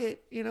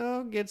pocket, you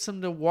know, gets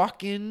them to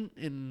walk in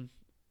and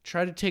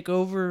try to take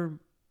over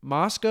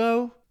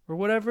Moscow or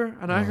whatever.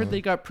 And I heard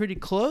they got pretty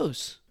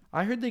close.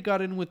 I heard they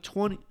got in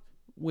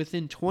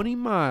within 20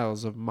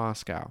 miles of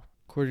Moscow,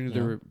 according to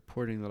the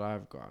reporting that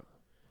I've got.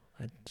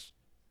 That's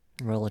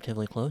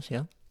relatively close,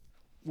 yeah.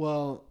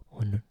 Well,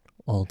 when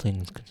all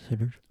things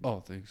considered. All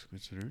things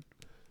considered.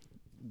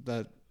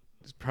 That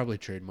is probably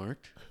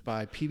trademarked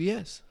by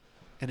PBS.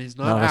 And is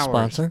not a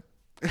sponsor?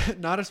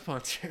 Not a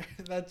sponsor.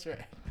 That's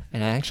right.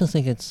 And I actually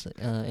think it's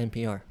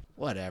NPR.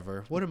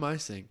 Whatever. What am I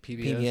saying?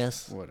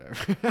 PBS?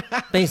 Whatever.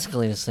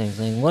 Basically the same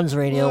thing. One's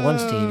radio,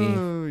 one's TV.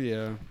 Oh,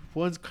 yeah.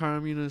 One's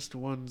communist,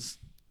 one's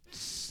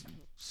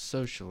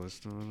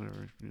socialist, or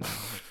whatever. You know.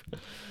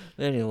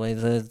 Anyway,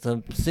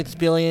 the $6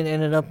 billion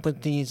ended up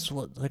with these,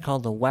 what they call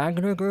the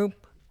Wagner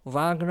Group?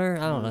 Wagner?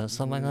 I don't know,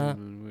 something like that.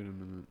 Wait a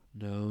minute.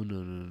 No.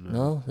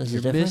 No? This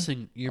is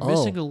different? You're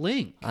missing a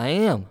link. I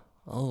am.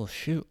 Oh,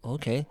 shoot.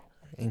 Okay.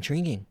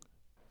 Intriguing.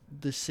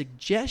 The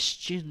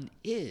suggestion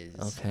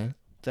is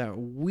that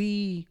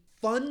we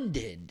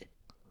funded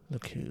the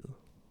coup.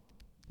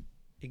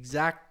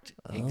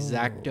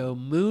 Exacto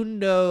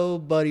mundo,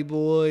 buddy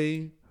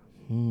boy.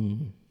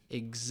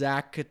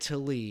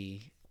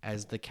 Exactly,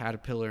 as the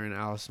caterpillar in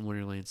Alice in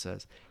Wonderland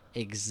says.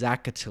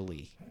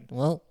 Exactly.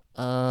 Well,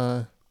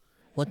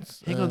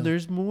 Hang on,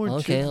 there's more.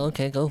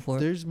 Okay, go for it.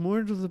 There's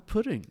more to the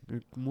pudding.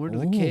 There's more to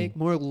the cake.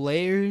 More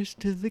layers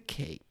to the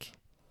cake.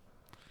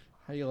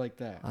 How do you like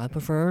that? I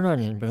prefer an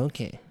onion, but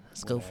okay.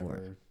 Let's go for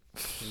it. I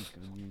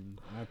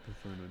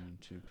prefer an onion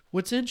too.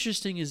 What's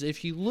interesting is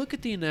if you look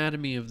at the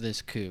anatomy of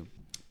this coup,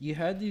 you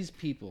had these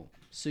people.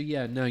 So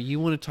yeah, now you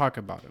want to talk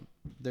about them.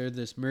 They're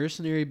this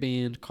mercenary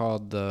band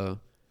called the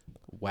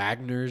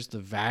Wagners,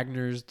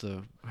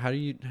 how do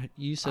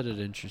you said it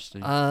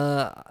interesting.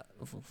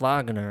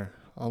 Wagner.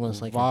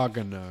 Almost like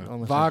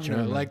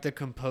Wagner, like the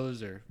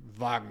composer.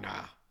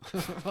 Wagner.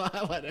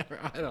 Whatever,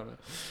 I don't know.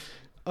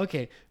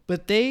 Okay,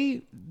 but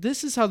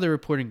this is how the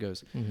reporting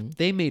goes.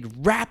 They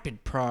made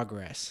rapid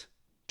progress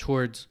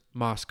towards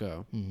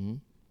Moscow.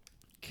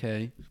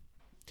 Okay.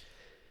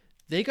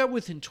 They got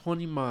within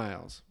 20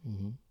 miles.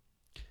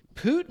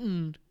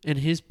 Putin and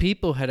his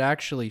people had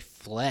actually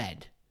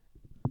fled.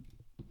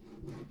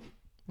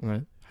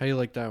 Right. How do you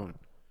like that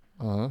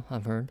one?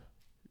 I've heard.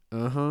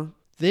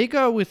 They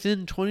got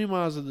within 20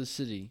 miles of the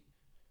city,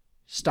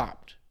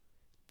 stopped.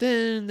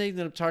 Then they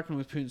ended up talking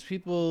with Putin's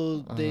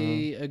people.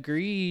 They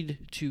agreed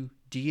to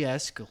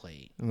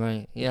de-escalate.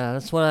 Right. Yeah,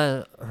 that's what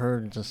I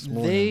heard this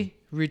morning. They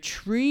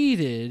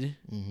retreated.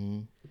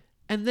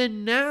 And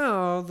then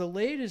now, the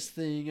latest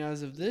thing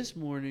as of this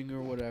morning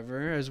or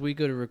whatever, as we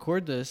go to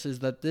record this, is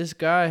that this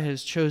guy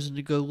has chosen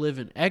to go live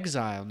in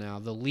exile now,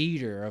 the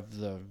leader of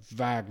the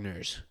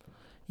Wagners.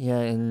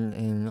 Yeah,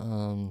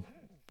 in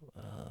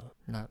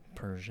not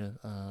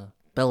Persia,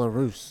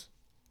 Belarus,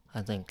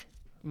 I think.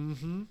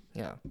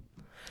 Yeah.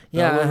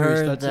 Yeah, Belarus, I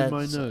heard that's that in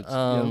my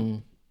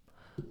notes.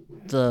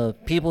 the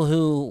people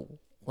who,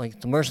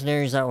 like the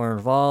mercenaries that were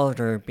involved,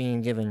 are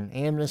being given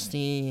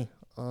amnesty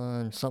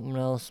on something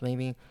else,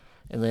 maybe.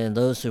 And then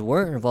those who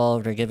weren't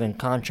involved are given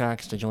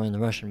contracts to join the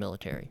Russian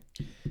military.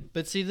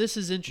 But see, this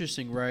is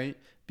interesting, right?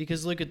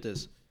 Because look at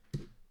this.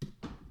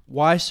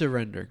 Why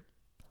surrender?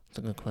 That's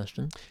a good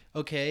question.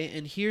 Okay,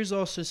 and here's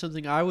also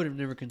something I would have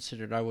never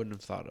considered, I wouldn't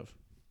have thought of.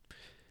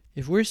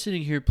 If we're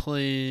sitting here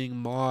playing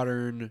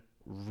modern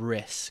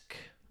Risk,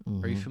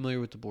 are you familiar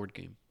with the board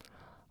game?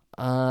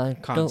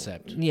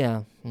 Concept.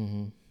 Yeah.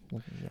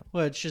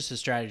 Well, it's just a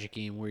strategy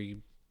game where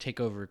you take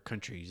over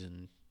countries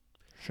and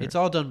it's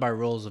all done by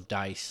rolls of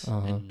dice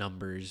and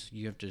numbers.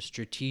 You have to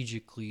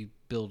strategically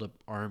build up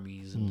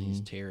armies in these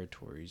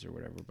territories or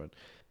whatever. But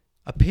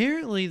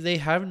apparently they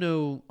have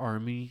no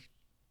army.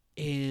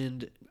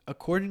 And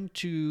according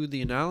to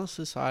the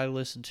analysis I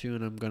listened to,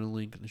 and I'm going to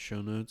link in the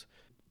show notes,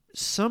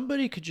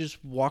 somebody could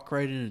just walk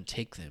right in and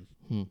take them.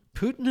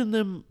 Putin and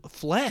them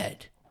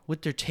fled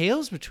with their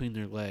tails between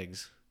their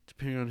legs,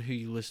 depending on who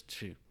you listen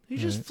to. They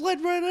just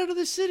fled right out of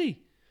the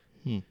city.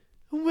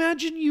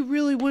 Imagine you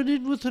really went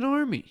in with an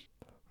army.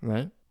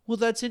 Right. Well,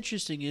 that's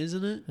interesting,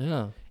 isn't it?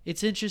 Yeah.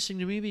 It's interesting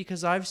to me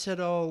because I've said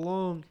all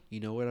along. You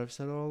know what I've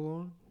said all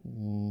along?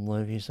 What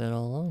have you said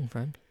all along,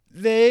 friend?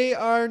 They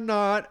are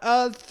not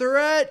a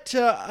threat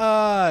to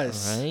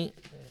us. Right.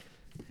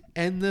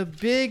 And the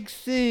big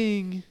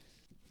thing,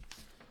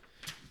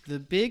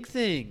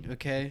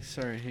 okay?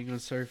 Sorry, hang on.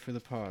 Sorry for the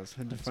pause.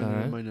 I had to find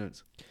it in my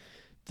notes.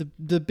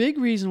 The big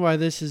reason why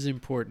this is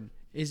important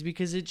is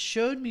because it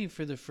showed me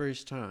for the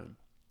first time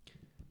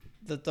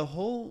that the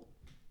whole,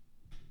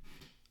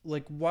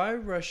 like, why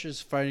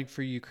Russia's fighting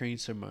for Ukraine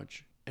so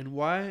much and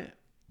why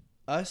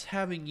us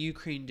having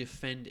Ukraine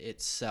defend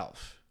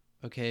itself,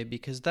 okay?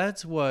 Because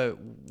that's what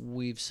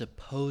we've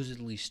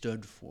supposedly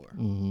stood for,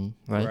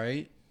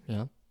 right?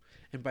 Yeah.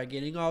 And by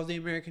getting all the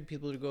American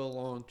people to go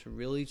along to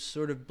really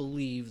sort of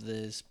believe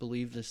this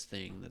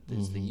thing, that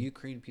there's the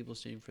Ukraine people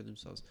standing for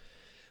themselves.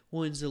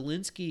 Well, in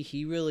Zelensky,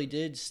 he really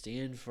did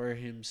stand for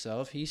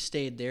himself. He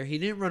stayed there. He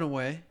didn't run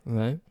away.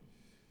 Right.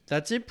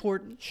 That's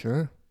important.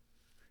 Sure.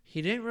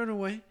 He didn't run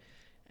away.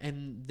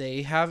 And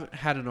they haven't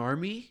had an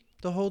army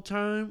the whole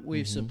time.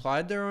 We've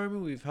supplied their army.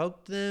 We've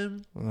helped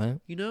them.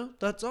 Right. You know,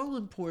 that's all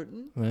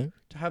important. Right.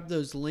 To have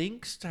those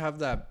links, to have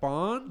that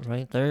bond.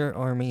 Right. Their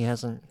army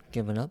hasn't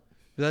given up.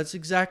 That's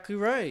exactly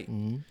right.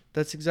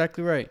 That's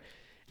exactly right.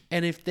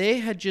 And if they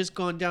had just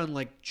gone down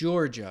like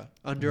Georgia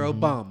under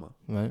Obama,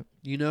 right?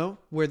 You know,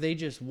 where they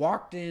just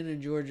walked in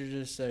and Georgia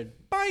just said,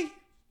 bye,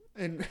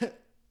 and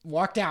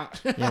walked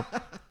out.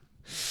 Yep.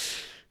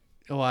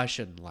 Oh, I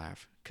shouldn't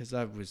laugh because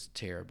that was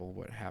terrible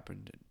what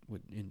happened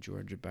in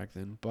Georgia back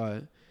then.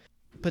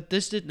 But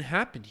this didn't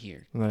happen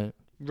here. Right.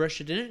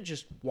 Russia didn't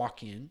just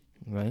walk in.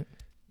 Right.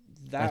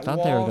 That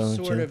wall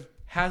sort of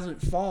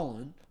hasn't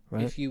fallen,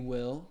 right, if you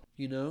will,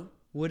 you know?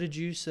 What did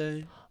you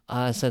say?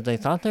 I said they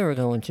thought they were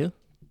going to.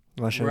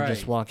 Russia would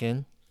just walk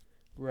in.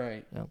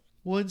 Right. Yep.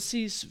 Well, and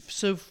see,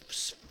 so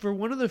for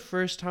one of the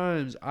first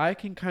times, I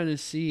can kind of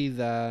see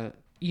that,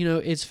 you know,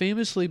 it's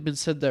famously been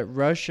said that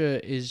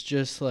Russia is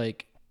just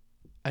like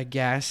a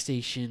gas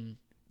station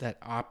that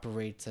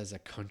operates as a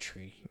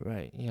country.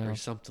 Right, yeah. Or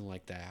something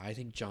like that. I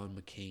think John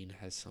McCain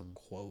has some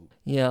quote.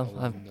 Yeah,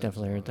 I've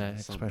definitely heard that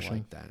expression.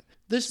 Like that.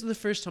 This is the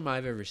first time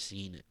I've ever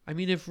seen it. I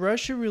mean, if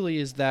Russia really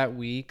is that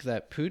weak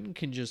that Putin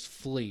can just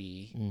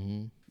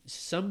flee,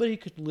 somebody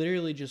could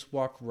literally just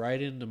walk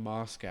right into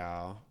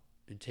Moscow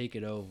and take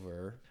it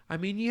over. I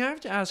mean, you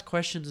have to ask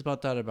questions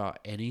about that about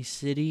any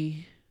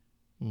city,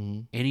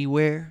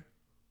 anywhere.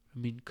 I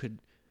mean, could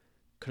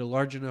a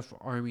large enough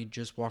army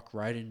just walk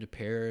right into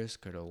Paris?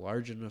 Could a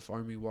large enough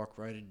army walk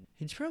right in?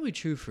 It's probably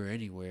true for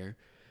anywhere.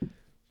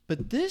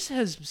 But this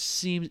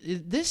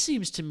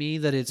seems to me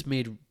that it's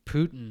made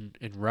Putin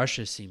and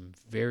Russia seem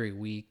very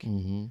weak,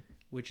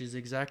 which is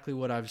exactly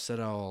what I've said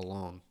all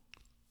along.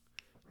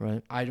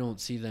 Right. I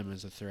don't see them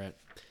as a threat.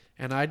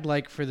 And I'd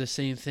like for the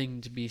same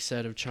thing to be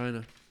said of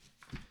China.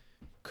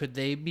 Could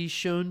they be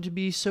shown to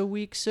be so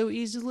weak so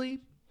easily?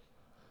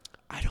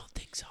 I don't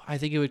think so. I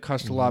think it would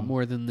cost a lot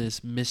more than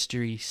this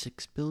mystery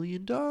 $6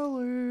 billion.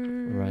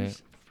 Right.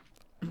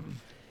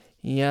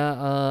 Yeah,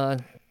 I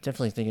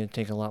definitely think it'd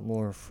take a lot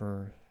more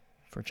for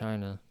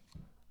China.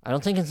 I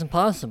don't think it's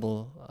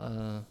impossible,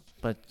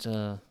 but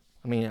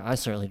I mean, I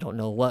certainly don't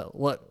know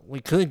what we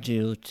could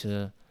do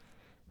to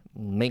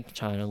make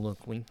China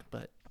look weak,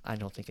 but I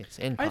don't think it's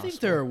impossible. I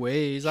think there are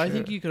ways. Sure. I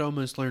think you could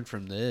almost learn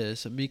from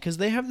this because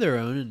they have their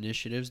own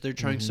initiatives. They're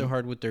trying so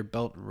hard with their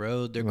Belt and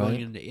Road. They're going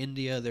into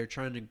India. They're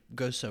trying to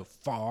go so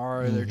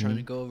far. They're trying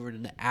to go over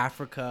into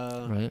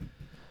Africa. Right.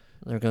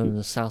 They're going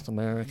to South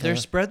America. They're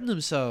spreading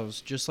themselves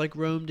just like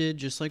Rome did,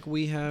 just like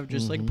we have,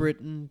 just like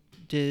Britain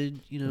did,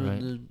 in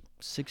the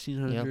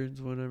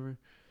 1600s, whatever.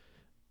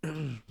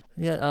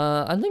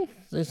 Yeah, I think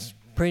it's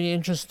pretty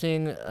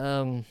interesting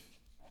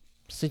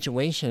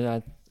situation.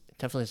 I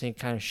definitely think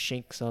kind of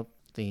shakes up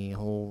the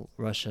whole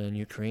Russia and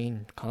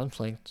Ukraine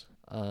conflict.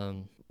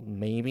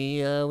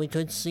 Maybe we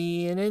could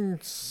see an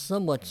end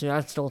somewhat soon.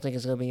 I still think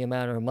it's going to be a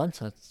matter of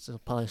months. It'll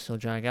probably still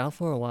drag out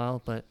for a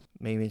while, but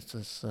maybe it's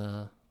just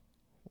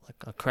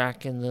like a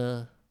crack in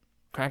the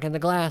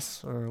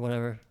glass or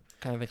whatever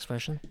kind of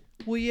expression.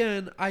 Well, yeah,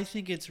 and I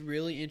think it's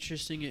really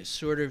interesting. It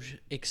sort of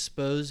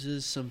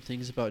exposes some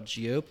things about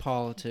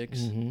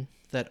geopolitics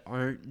that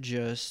aren't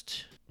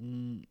just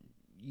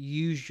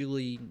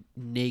usually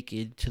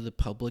naked to the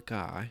public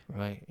eye.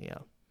 Right, yeah.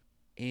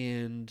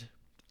 And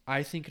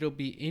I think it'll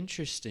be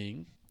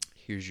interesting,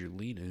 here's your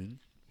lead-in,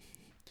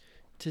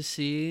 to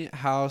see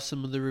how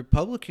some of the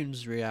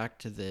Republicans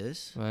react to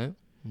this. Right.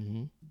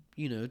 Mm-hmm.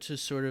 To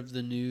sort of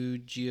the new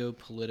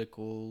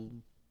geopolitical,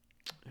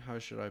 how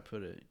should I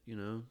put it,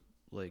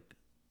 like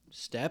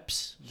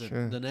steps,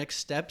 the next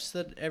steps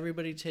that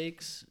everybody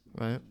takes.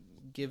 Right.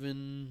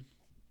 Given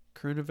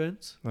current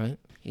events. Right.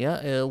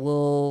 Yeah, it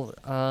will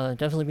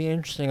definitely be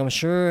interesting. I'm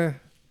sure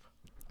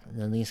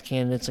these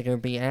candidates are going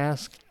to be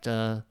asked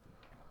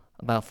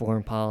about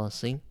foreign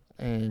policy.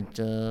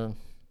 And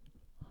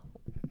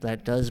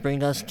that does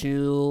bring us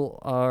to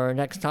our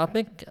next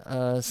topic.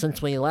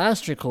 Since we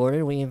last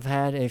recorded, we've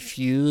had a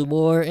few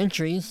more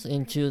entries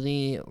into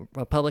the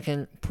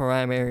Republican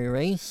primary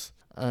race.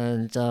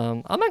 And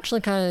I'm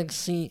actually kind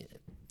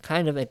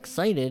of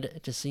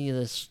excited to see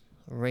this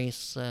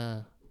race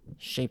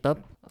shape up.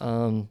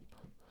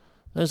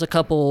 There's a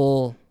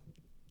couple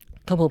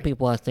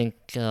people I think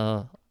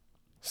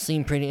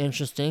seem pretty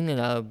interesting, and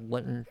I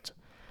wouldn't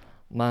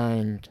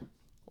mind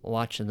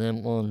watching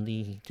them on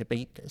the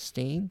debate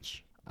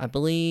stage. I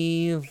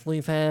believe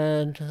we've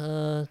had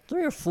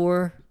 3 or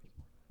 4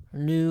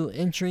 new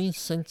entries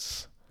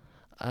since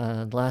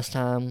the last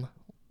time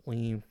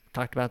we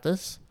talked about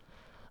this.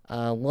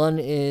 One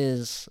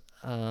is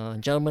a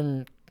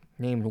gentleman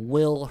named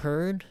Will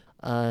Hurd.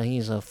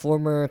 He's a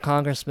former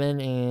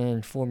congressman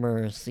and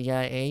former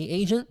CIA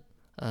agent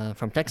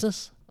from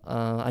Texas.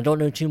 I don't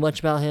know too much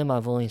about him.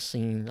 I've only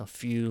seen a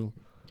few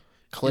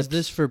clips. Is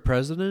this for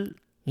president?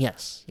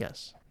 Yes.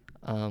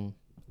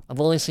 I've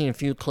only seen a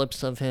few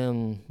clips of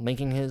him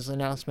making his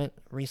announcement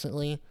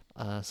recently,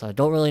 so I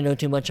don't really know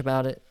too much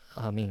about it.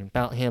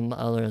 About him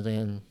other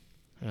than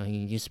he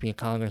used to be a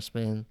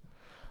congressman,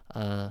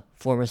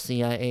 former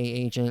CIA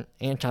agent,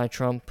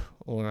 anti-Trump,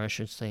 or I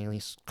should say at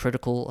least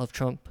critical of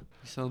Trump.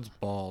 He sounds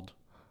bald.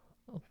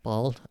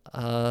 Bald?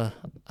 I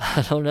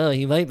don't know.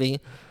 He might be.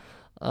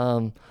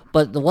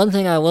 But the one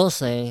thing I will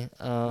say...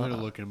 I'm going to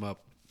look him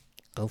up.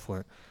 Go for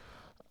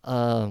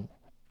it.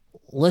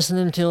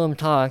 Listening to him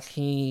talk,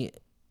 he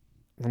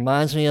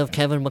reminds me of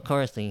Kevin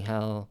McCarthy,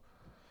 how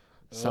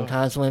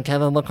sometimes when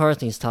Kevin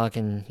McCarthy's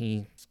talking,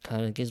 he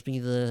kind of gives me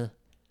the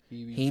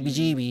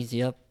heebie-jeebies,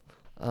 yep.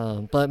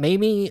 But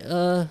maybe,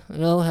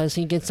 as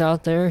he gets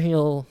out there,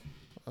 he'll,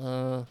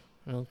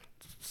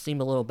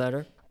 seem a little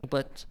better.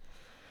 But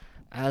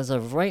as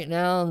of right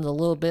now, the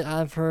little bit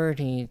I've heard,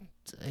 he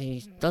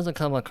doesn't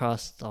come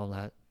across all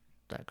that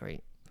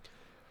great.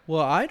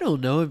 Well, I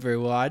don't know him very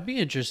well. I'd be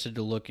interested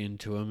to look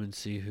into him and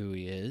see who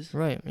he is.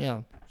 Right,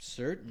 yeah.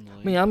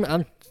 Certainly.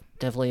 I'm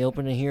definitely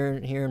open to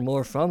hearing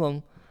more from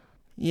him.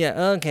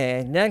 Yeah,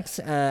 okay. Next,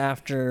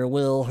 after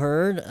Will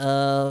Hurd,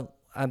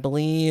 I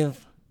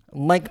believe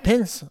Mike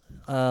Pence.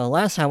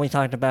 Last time we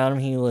talked about him,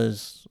 he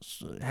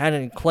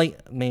hadn't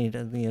quite made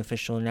the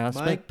official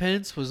announcement. Mike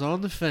Pence was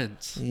on the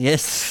fence.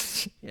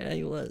 Yes, yeah,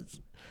 he was.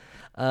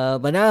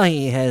 But now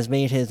he has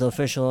made his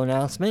official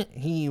announcement.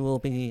 He will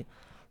be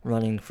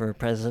running for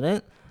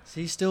president. Is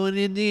he still in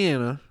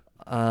Indiana?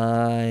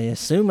 I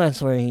assume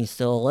that's where he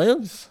still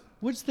lives.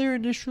 What's their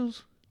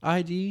initials?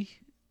 ID?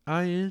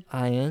 IN?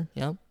 IN,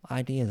 yep.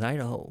 ID is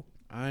Idaho.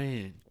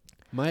 IN.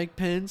 Mike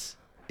Pence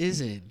is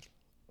in.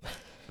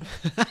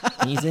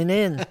 He's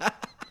in.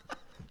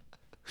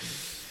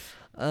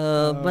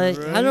 But right.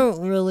 I don't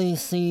really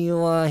see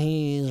why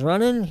he's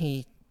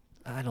running.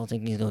 I don't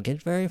think he's going to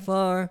get very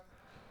far.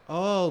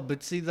 Oh,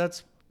 but see,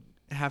 that's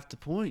half the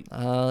point.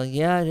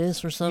 Yeah, it is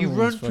for some. You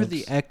run for folks.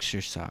 the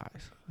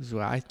exercise. Is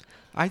what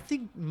I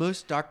think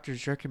most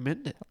doctors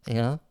recommend it.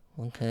 Yeah.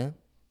 Okay.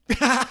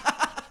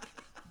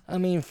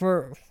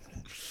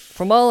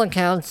 From all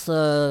accounts,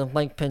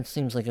 Mike Pence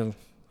seems like a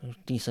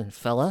decent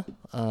fella.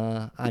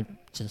 I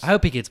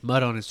hope he gets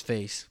mud on his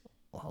face.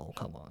 Oh,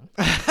 come on.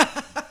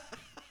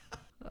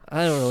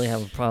 I don't really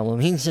have a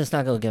problem. He's just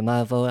not going to get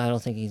my vote. I don't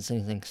think he's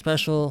anything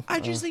special. I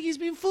just think he's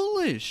being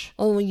foolish.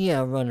 Oh, yeah,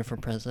 running for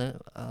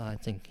president. I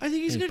think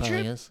he's going to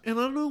trip, and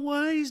I don't know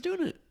why he's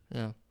doing it.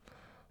 Yeah.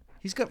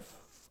 He's got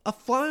a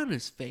fly on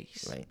his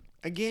face. Right.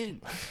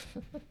 Again.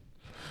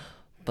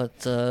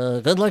 But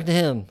good luck to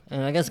him.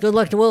 And I guess good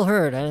luck to Will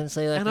Hurd. I didn't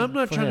say that. And I'm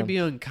not trying to be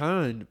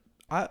unkind.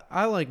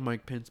 I like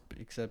Mike Pence,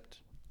 except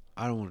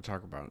I don't want to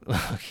talk about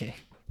it. Okay.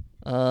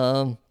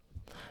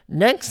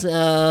 Next, is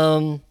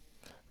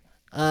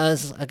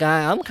a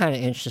guy I'm kind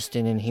of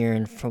interested in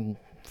hearing from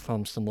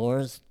some more.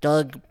 Is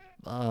Doug,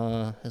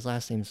 his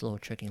last name's a little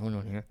tricky. Hold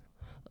on here.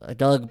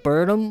 Doug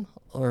Burgum,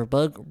 or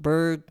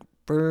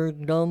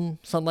Burgum,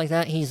 something like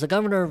that. He's the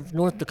governor of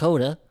North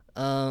Dakota.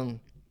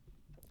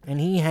 And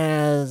he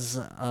has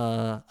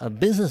a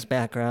business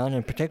background,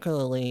 and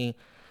particularly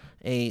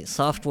a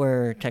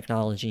software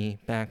technology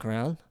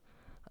background.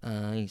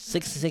 He's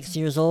 66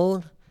 years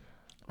old.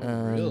 Oh,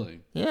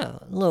 really? Yeah,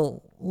 a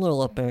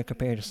little up there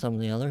compared to some of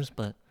the others,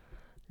 but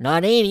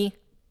not 80.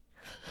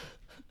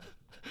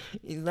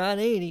 He's not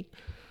 80.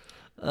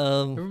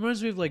 It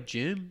reminds me of like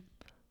Jim.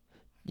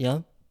 Yeah.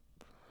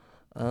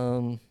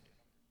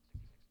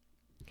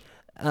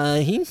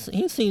 He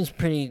seems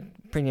pretty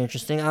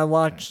interesting. I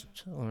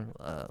watched or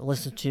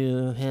listened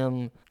to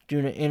him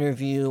doing an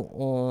interview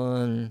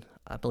on,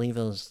 I believe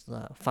it was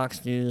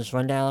Fox News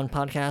Rundown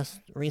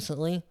podcast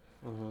recently,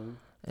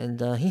 and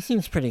he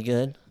seems pretty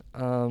good.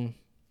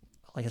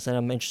 Like I said,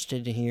 I'm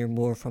interested to hear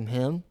more from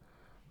him.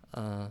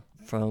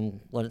 From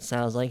what it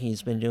sounds like,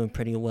 he's been doing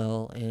pretty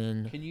well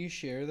in. Can you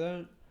share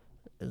that?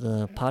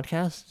 The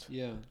podcast?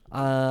 Yeah.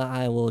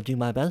 I will do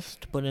my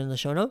best to put it in the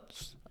show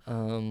notes.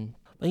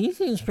 But he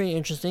seems pretty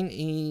interesting.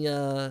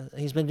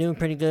 He's been doing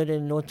pretty good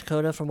in North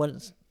Dakota from what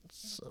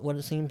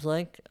it seems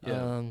like.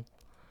 Yeah.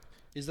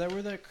 Is that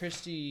where that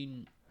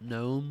Christy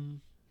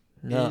Gnome?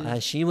 No, is?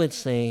 as she would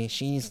say,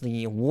 she's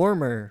the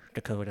warmer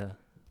Dakota.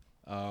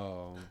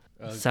 Oh.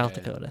 Okay. South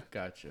Dakota.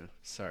 Gotcha.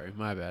 Sorry,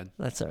 my bad.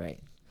 That's all right.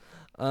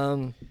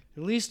 At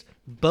least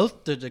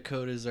both the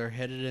Dakotas are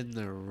headed in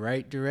the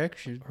right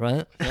direction.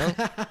 Right? Well,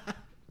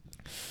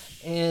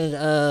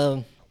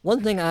 and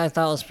one thing I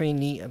thought was pretty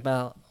neat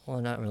about,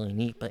 well, not really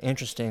neat, but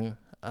interesting,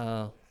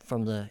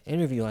 from the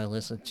interview I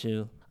listened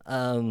to,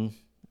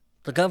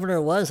 the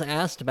governor was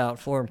asked about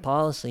foreign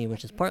policy,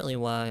 which is partly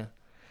why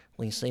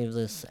we saved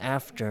this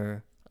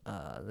after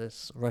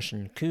this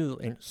Russian coup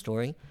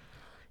story.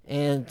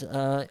 And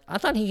I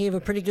thought he gave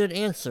a pretty good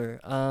answer.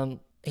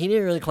 He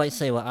didn't really quite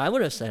say what I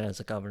would have said as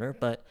a governor,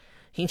 but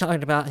he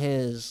talked about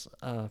his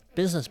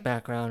business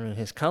background and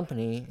his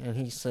company, and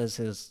he says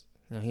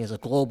he has a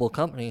global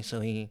company, so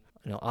he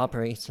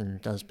operates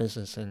and does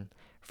business in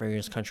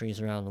various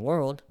countries around the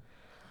world,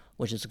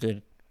 which is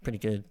pretty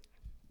good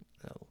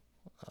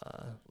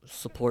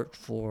support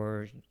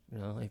for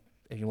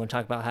if you want to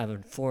talk about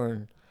having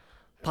foreign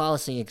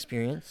policy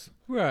experience.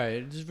 Right,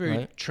 it's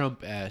very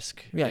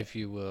Trump-esque, if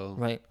you will.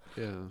 Right.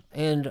 Yeah.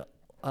 And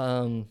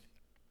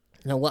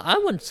now what I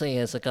would say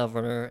as a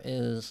governor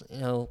is,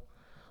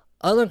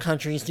 other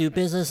countries do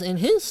business in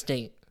his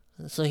state,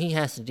 so he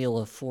has to deal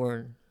with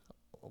foreign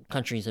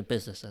countries and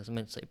businesses. I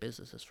meant to say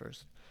businesses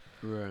first.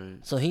 Right.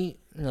 So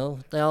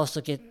they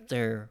also get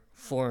their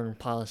foreign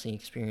policy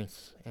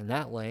experience in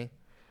that way.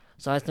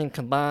 So I think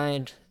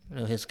combined,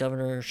 his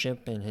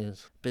governorship and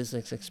his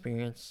business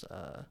experience,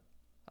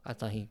 I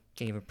thought he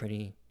gave a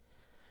pretty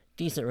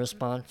decent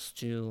response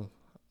to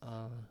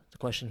the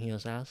question he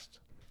was asked.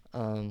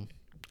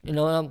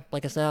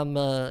 Like I said, I'm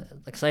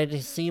excited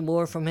to see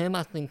more from him.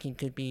 I think he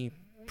could be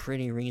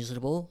pretty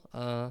reasonable.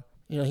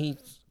 He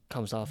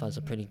comes off as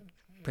a pretty,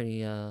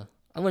 I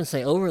wouldn't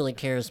say overly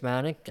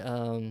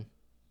charismatic,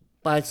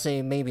 but I'd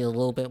say maybe a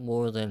little bit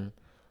more than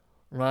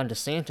Ron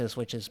DeSantis,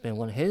 which has been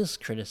one of his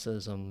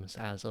criticisms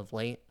as of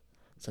late,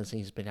 since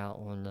he's been out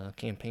on the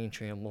campaign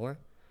trail more.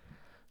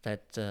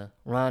 That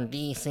Ron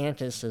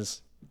DeSantis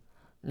is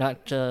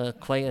not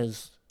quite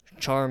as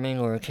charming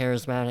or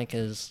charismatic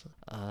as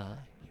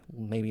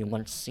maybe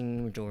once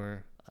seemed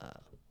or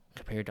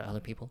compared to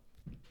other people.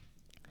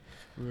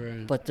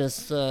 Right. But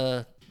this,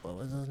 what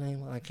was his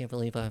name? I can't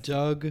believe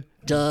Doug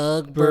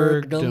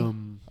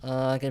Burgum.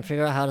 I can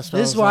figure out how to spell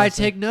This is why I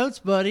take notes,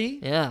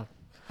 buddy. Yeah.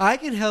 I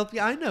can help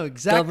you. I know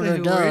exactly Governor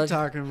who Doug. we're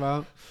talking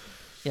about.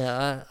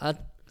 Yeah,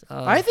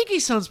 I think he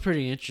sounds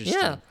pretty interesting.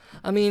 Yeah.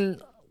 I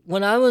mean,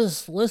 when I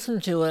was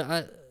listening to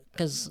it,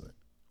 because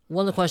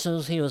one of the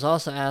questions he was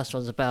also asked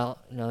was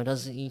about,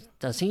 does he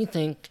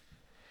think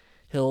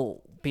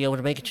he'll be able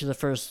to make it to the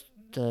first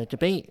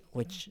debate,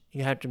 which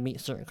you have to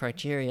meet certain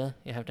criteria.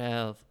 You have to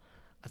have,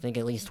 I think,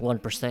 at least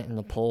 1% in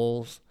the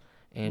polls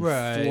and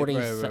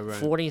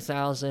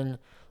 40,000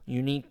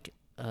 unique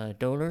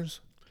donors.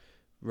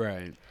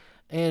 Right.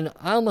 And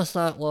I almost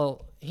thought,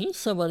 well, he's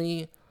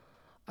somebody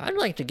I'd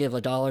like to give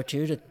 $1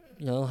 to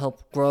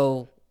help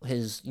grow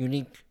his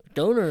unique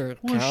donor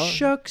count. Well,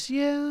 shucks,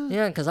 yeah.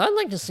 Yeah, because I'd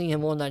like to see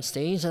him on that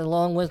stage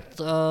along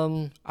with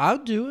I'll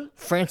do it.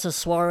 Francis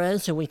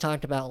Suarez, who we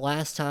talked about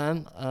last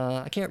time.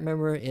 I can't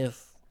remember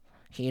if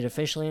he had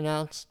officially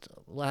announced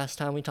last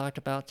time we talked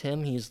about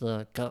him. He's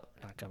the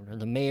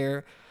the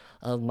mayor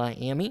of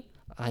Miami.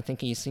 I think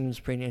he seems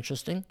pretty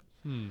interesting.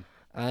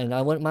 And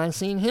I wouldn't mind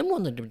seeing him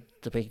on the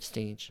debate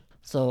stage.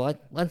 So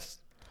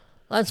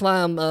That's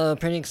why I'm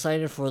pretty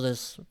excited for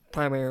this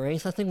primary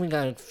race. I think we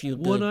got a few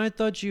good. I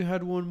thought you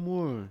had one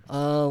more.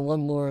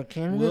 One more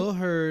candidate. Will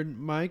Hurd,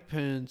 Mike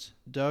Pence,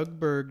 Doug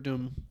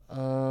Burgum.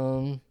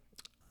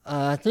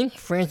 I think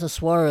Francis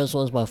Suarez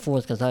was my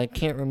fourth because I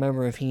can't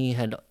remember if he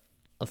had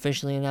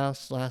officially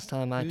announced last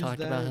time I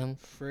talked about him.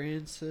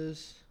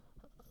 Francis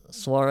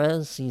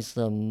Suarez. He's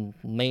the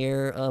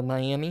mayor of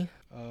Miami.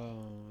 Oh,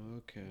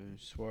 okay.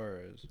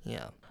 Suarez.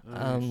 Yeah.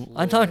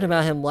 I talked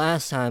about him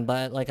last time,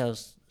 but like I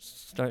was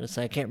starting to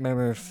say, I can't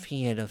remember if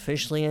he had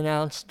officially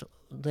announced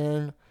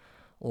then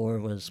or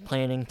was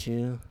planning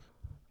to.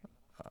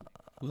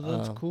 Well,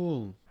 that's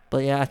cool.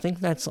 But yeah, I think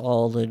that's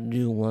all the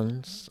new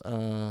ones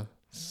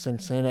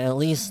since then, at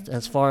least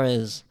as far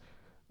as,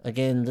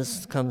 again,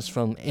 this comes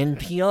from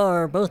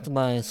NPR. Both of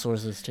my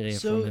sources today are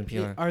from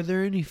NPR. Are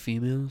there any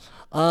females?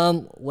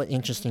 What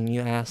interesting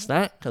you asked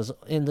that, because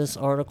in this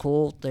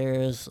article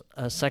there's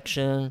a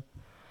section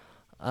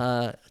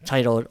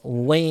titled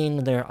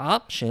 "Weighing Their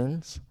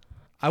Options."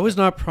 I was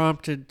not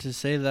prompted to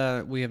say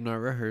that. We have not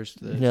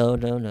rehearsed this.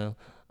 No.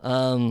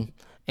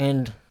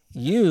 And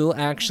you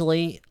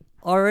actually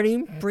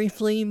already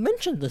briefly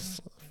mentioned this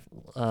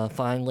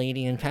fine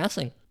lady in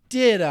passing.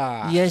 Did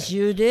I? Yes,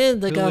 you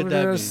did. The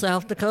governor of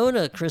South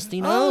Dakota,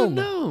 Kristi Noem.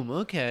 Oh, Noem.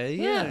 Okay.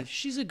 Yeah,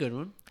 she's a good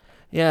one.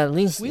 Yeah, at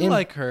least we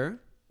like her.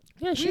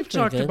 Yeah, we've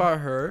talked about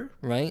her.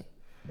 Right.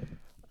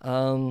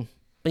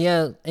 But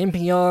yeah,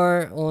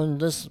 NPR on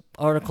this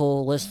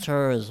article lists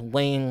her as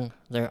weighing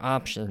their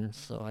options.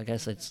 So I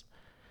guess it's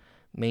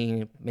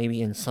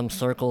maybe in some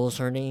circles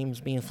her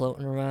name's being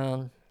floated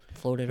around.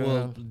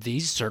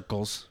 These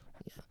circles.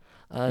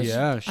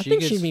 Yeah, I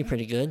think she'd be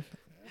pretty good.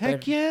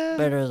 Heck yeah.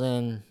 Better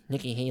than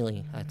Nikki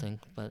Haley, I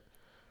think. But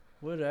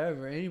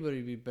whatever. Anybody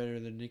would be better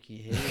than Nikki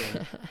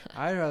Haley.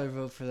 I'd rather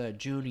vote for that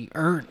Joni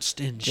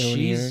Ernst, and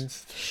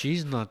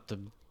she's not the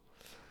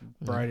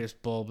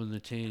brightest bulb in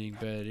the tanning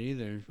bed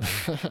either.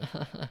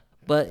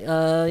 But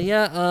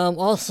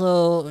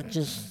also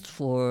just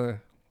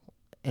for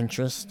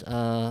interest,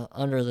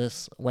 under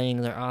this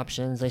weighing their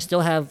options, they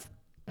still have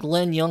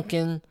Glenn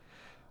Youngkin,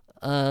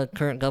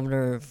 current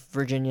governor of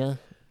Virginia,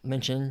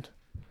 mentioned.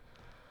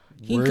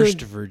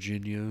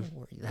 Virginia.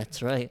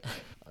 That's right.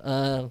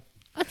 I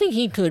think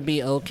he could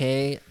be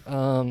okay.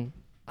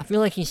 I feel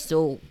like he's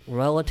still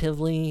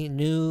relatively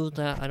new.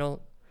 That I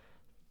don't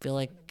feel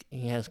like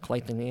he has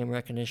quite the name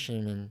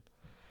recognition and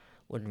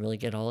wouldn't really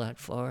get all that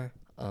far.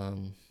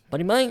 But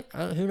he might.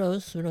 Who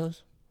knows?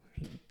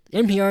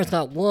 NPR's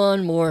got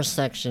one more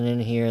section in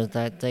here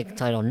that they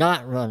title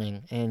 "Not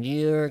Running," and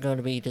you're going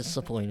to be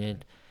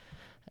disappointed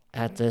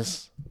at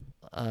this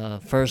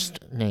first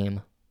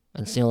name.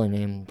 And it's the only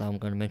name that I'm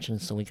going to mention,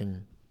 so we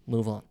can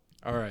move on.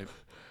 All right.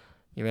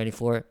 You ready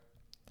for it?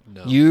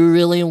 No. You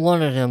really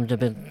wanted him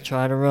to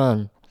try to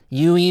run.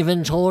 You were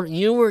even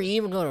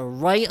going to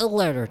write a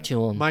letter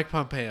to him. Mike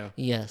Pompeo.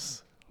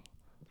 Yes.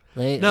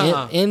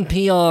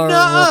 NPR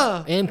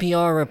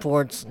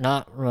reports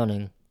not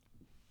running.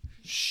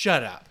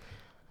 Shut up.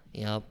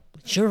 Yep.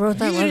 Sure wrote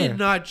that letter. You did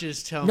not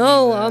just tell me that.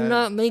 No, I'm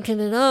not making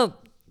it up.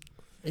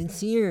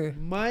 It's here.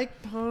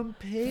 Mike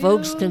Pompeo?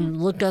 Folks can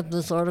look up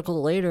this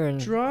article later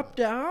and... Dropped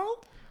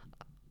out?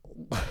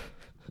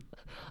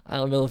 I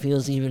don't know if he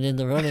was even in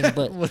the running,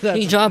 but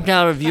he dropped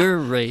out of your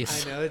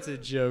race. I know, it's a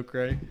joke,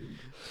 right?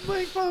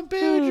 Mike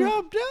Pompeo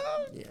dropped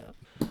out? Yeah.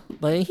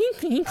 But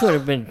he could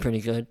have been pretty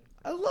good.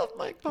 I love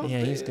Mike Pompeo.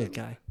 Yeah, he's a good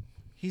guy.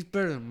 He's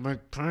better than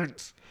Mike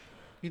Pence.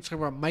 You talking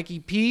about Mikey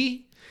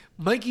P?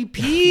 Mikey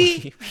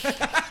P?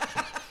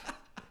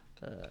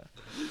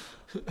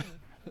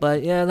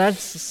 But yeah,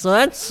 that's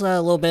a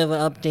little bit of an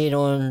update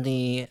on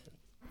the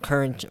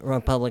current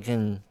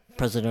Republican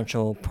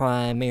presidential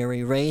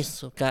primary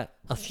race. We've got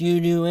a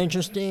few new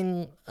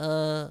interesting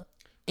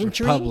entries.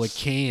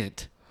 Republican.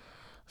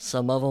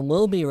 Some of them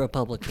will be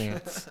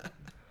Republicans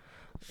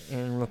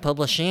and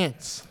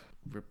Republicans.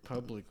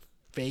 Republic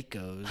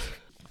fakos.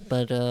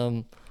 But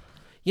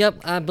yep,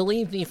 I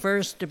believe the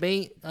first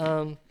debate,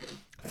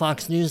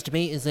 Fox News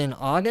debate, is in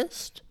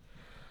August.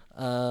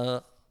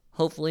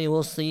 Hopefully,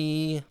 we'll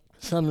see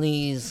some of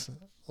these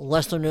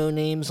lesser known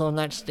names on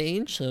that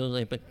stage so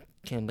they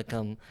can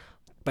become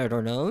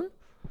better known.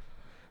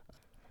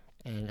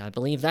 And I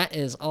believe that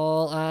is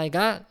all I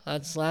got.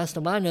 That's the last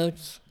of my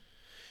notes.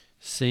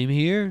 Same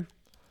here.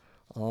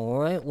 All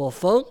right. Well,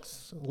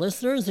 folks,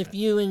 listeners, if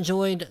you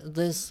enjoyed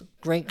this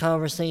great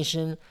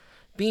conversation,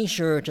 be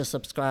sure to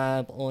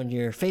subscribe on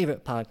your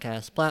favorite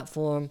podcast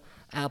platform,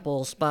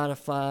 Apple,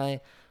 Spotify.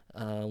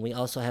 We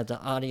also have the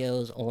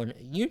audios on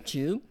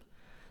YouTube.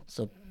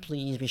 So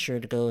please be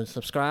sure to go and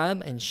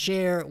subscribe and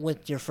share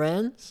with your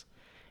friends.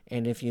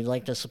 And if you'd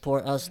like to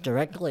support us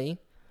directly,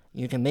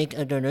 you can make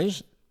a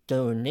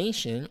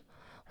donation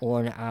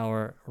on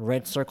our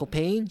Red Circle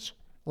page.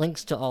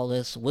 Links to all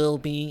this will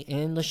be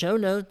in the show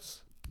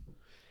notes.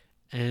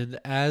 And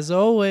as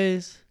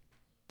always,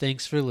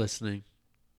 thanks for listening.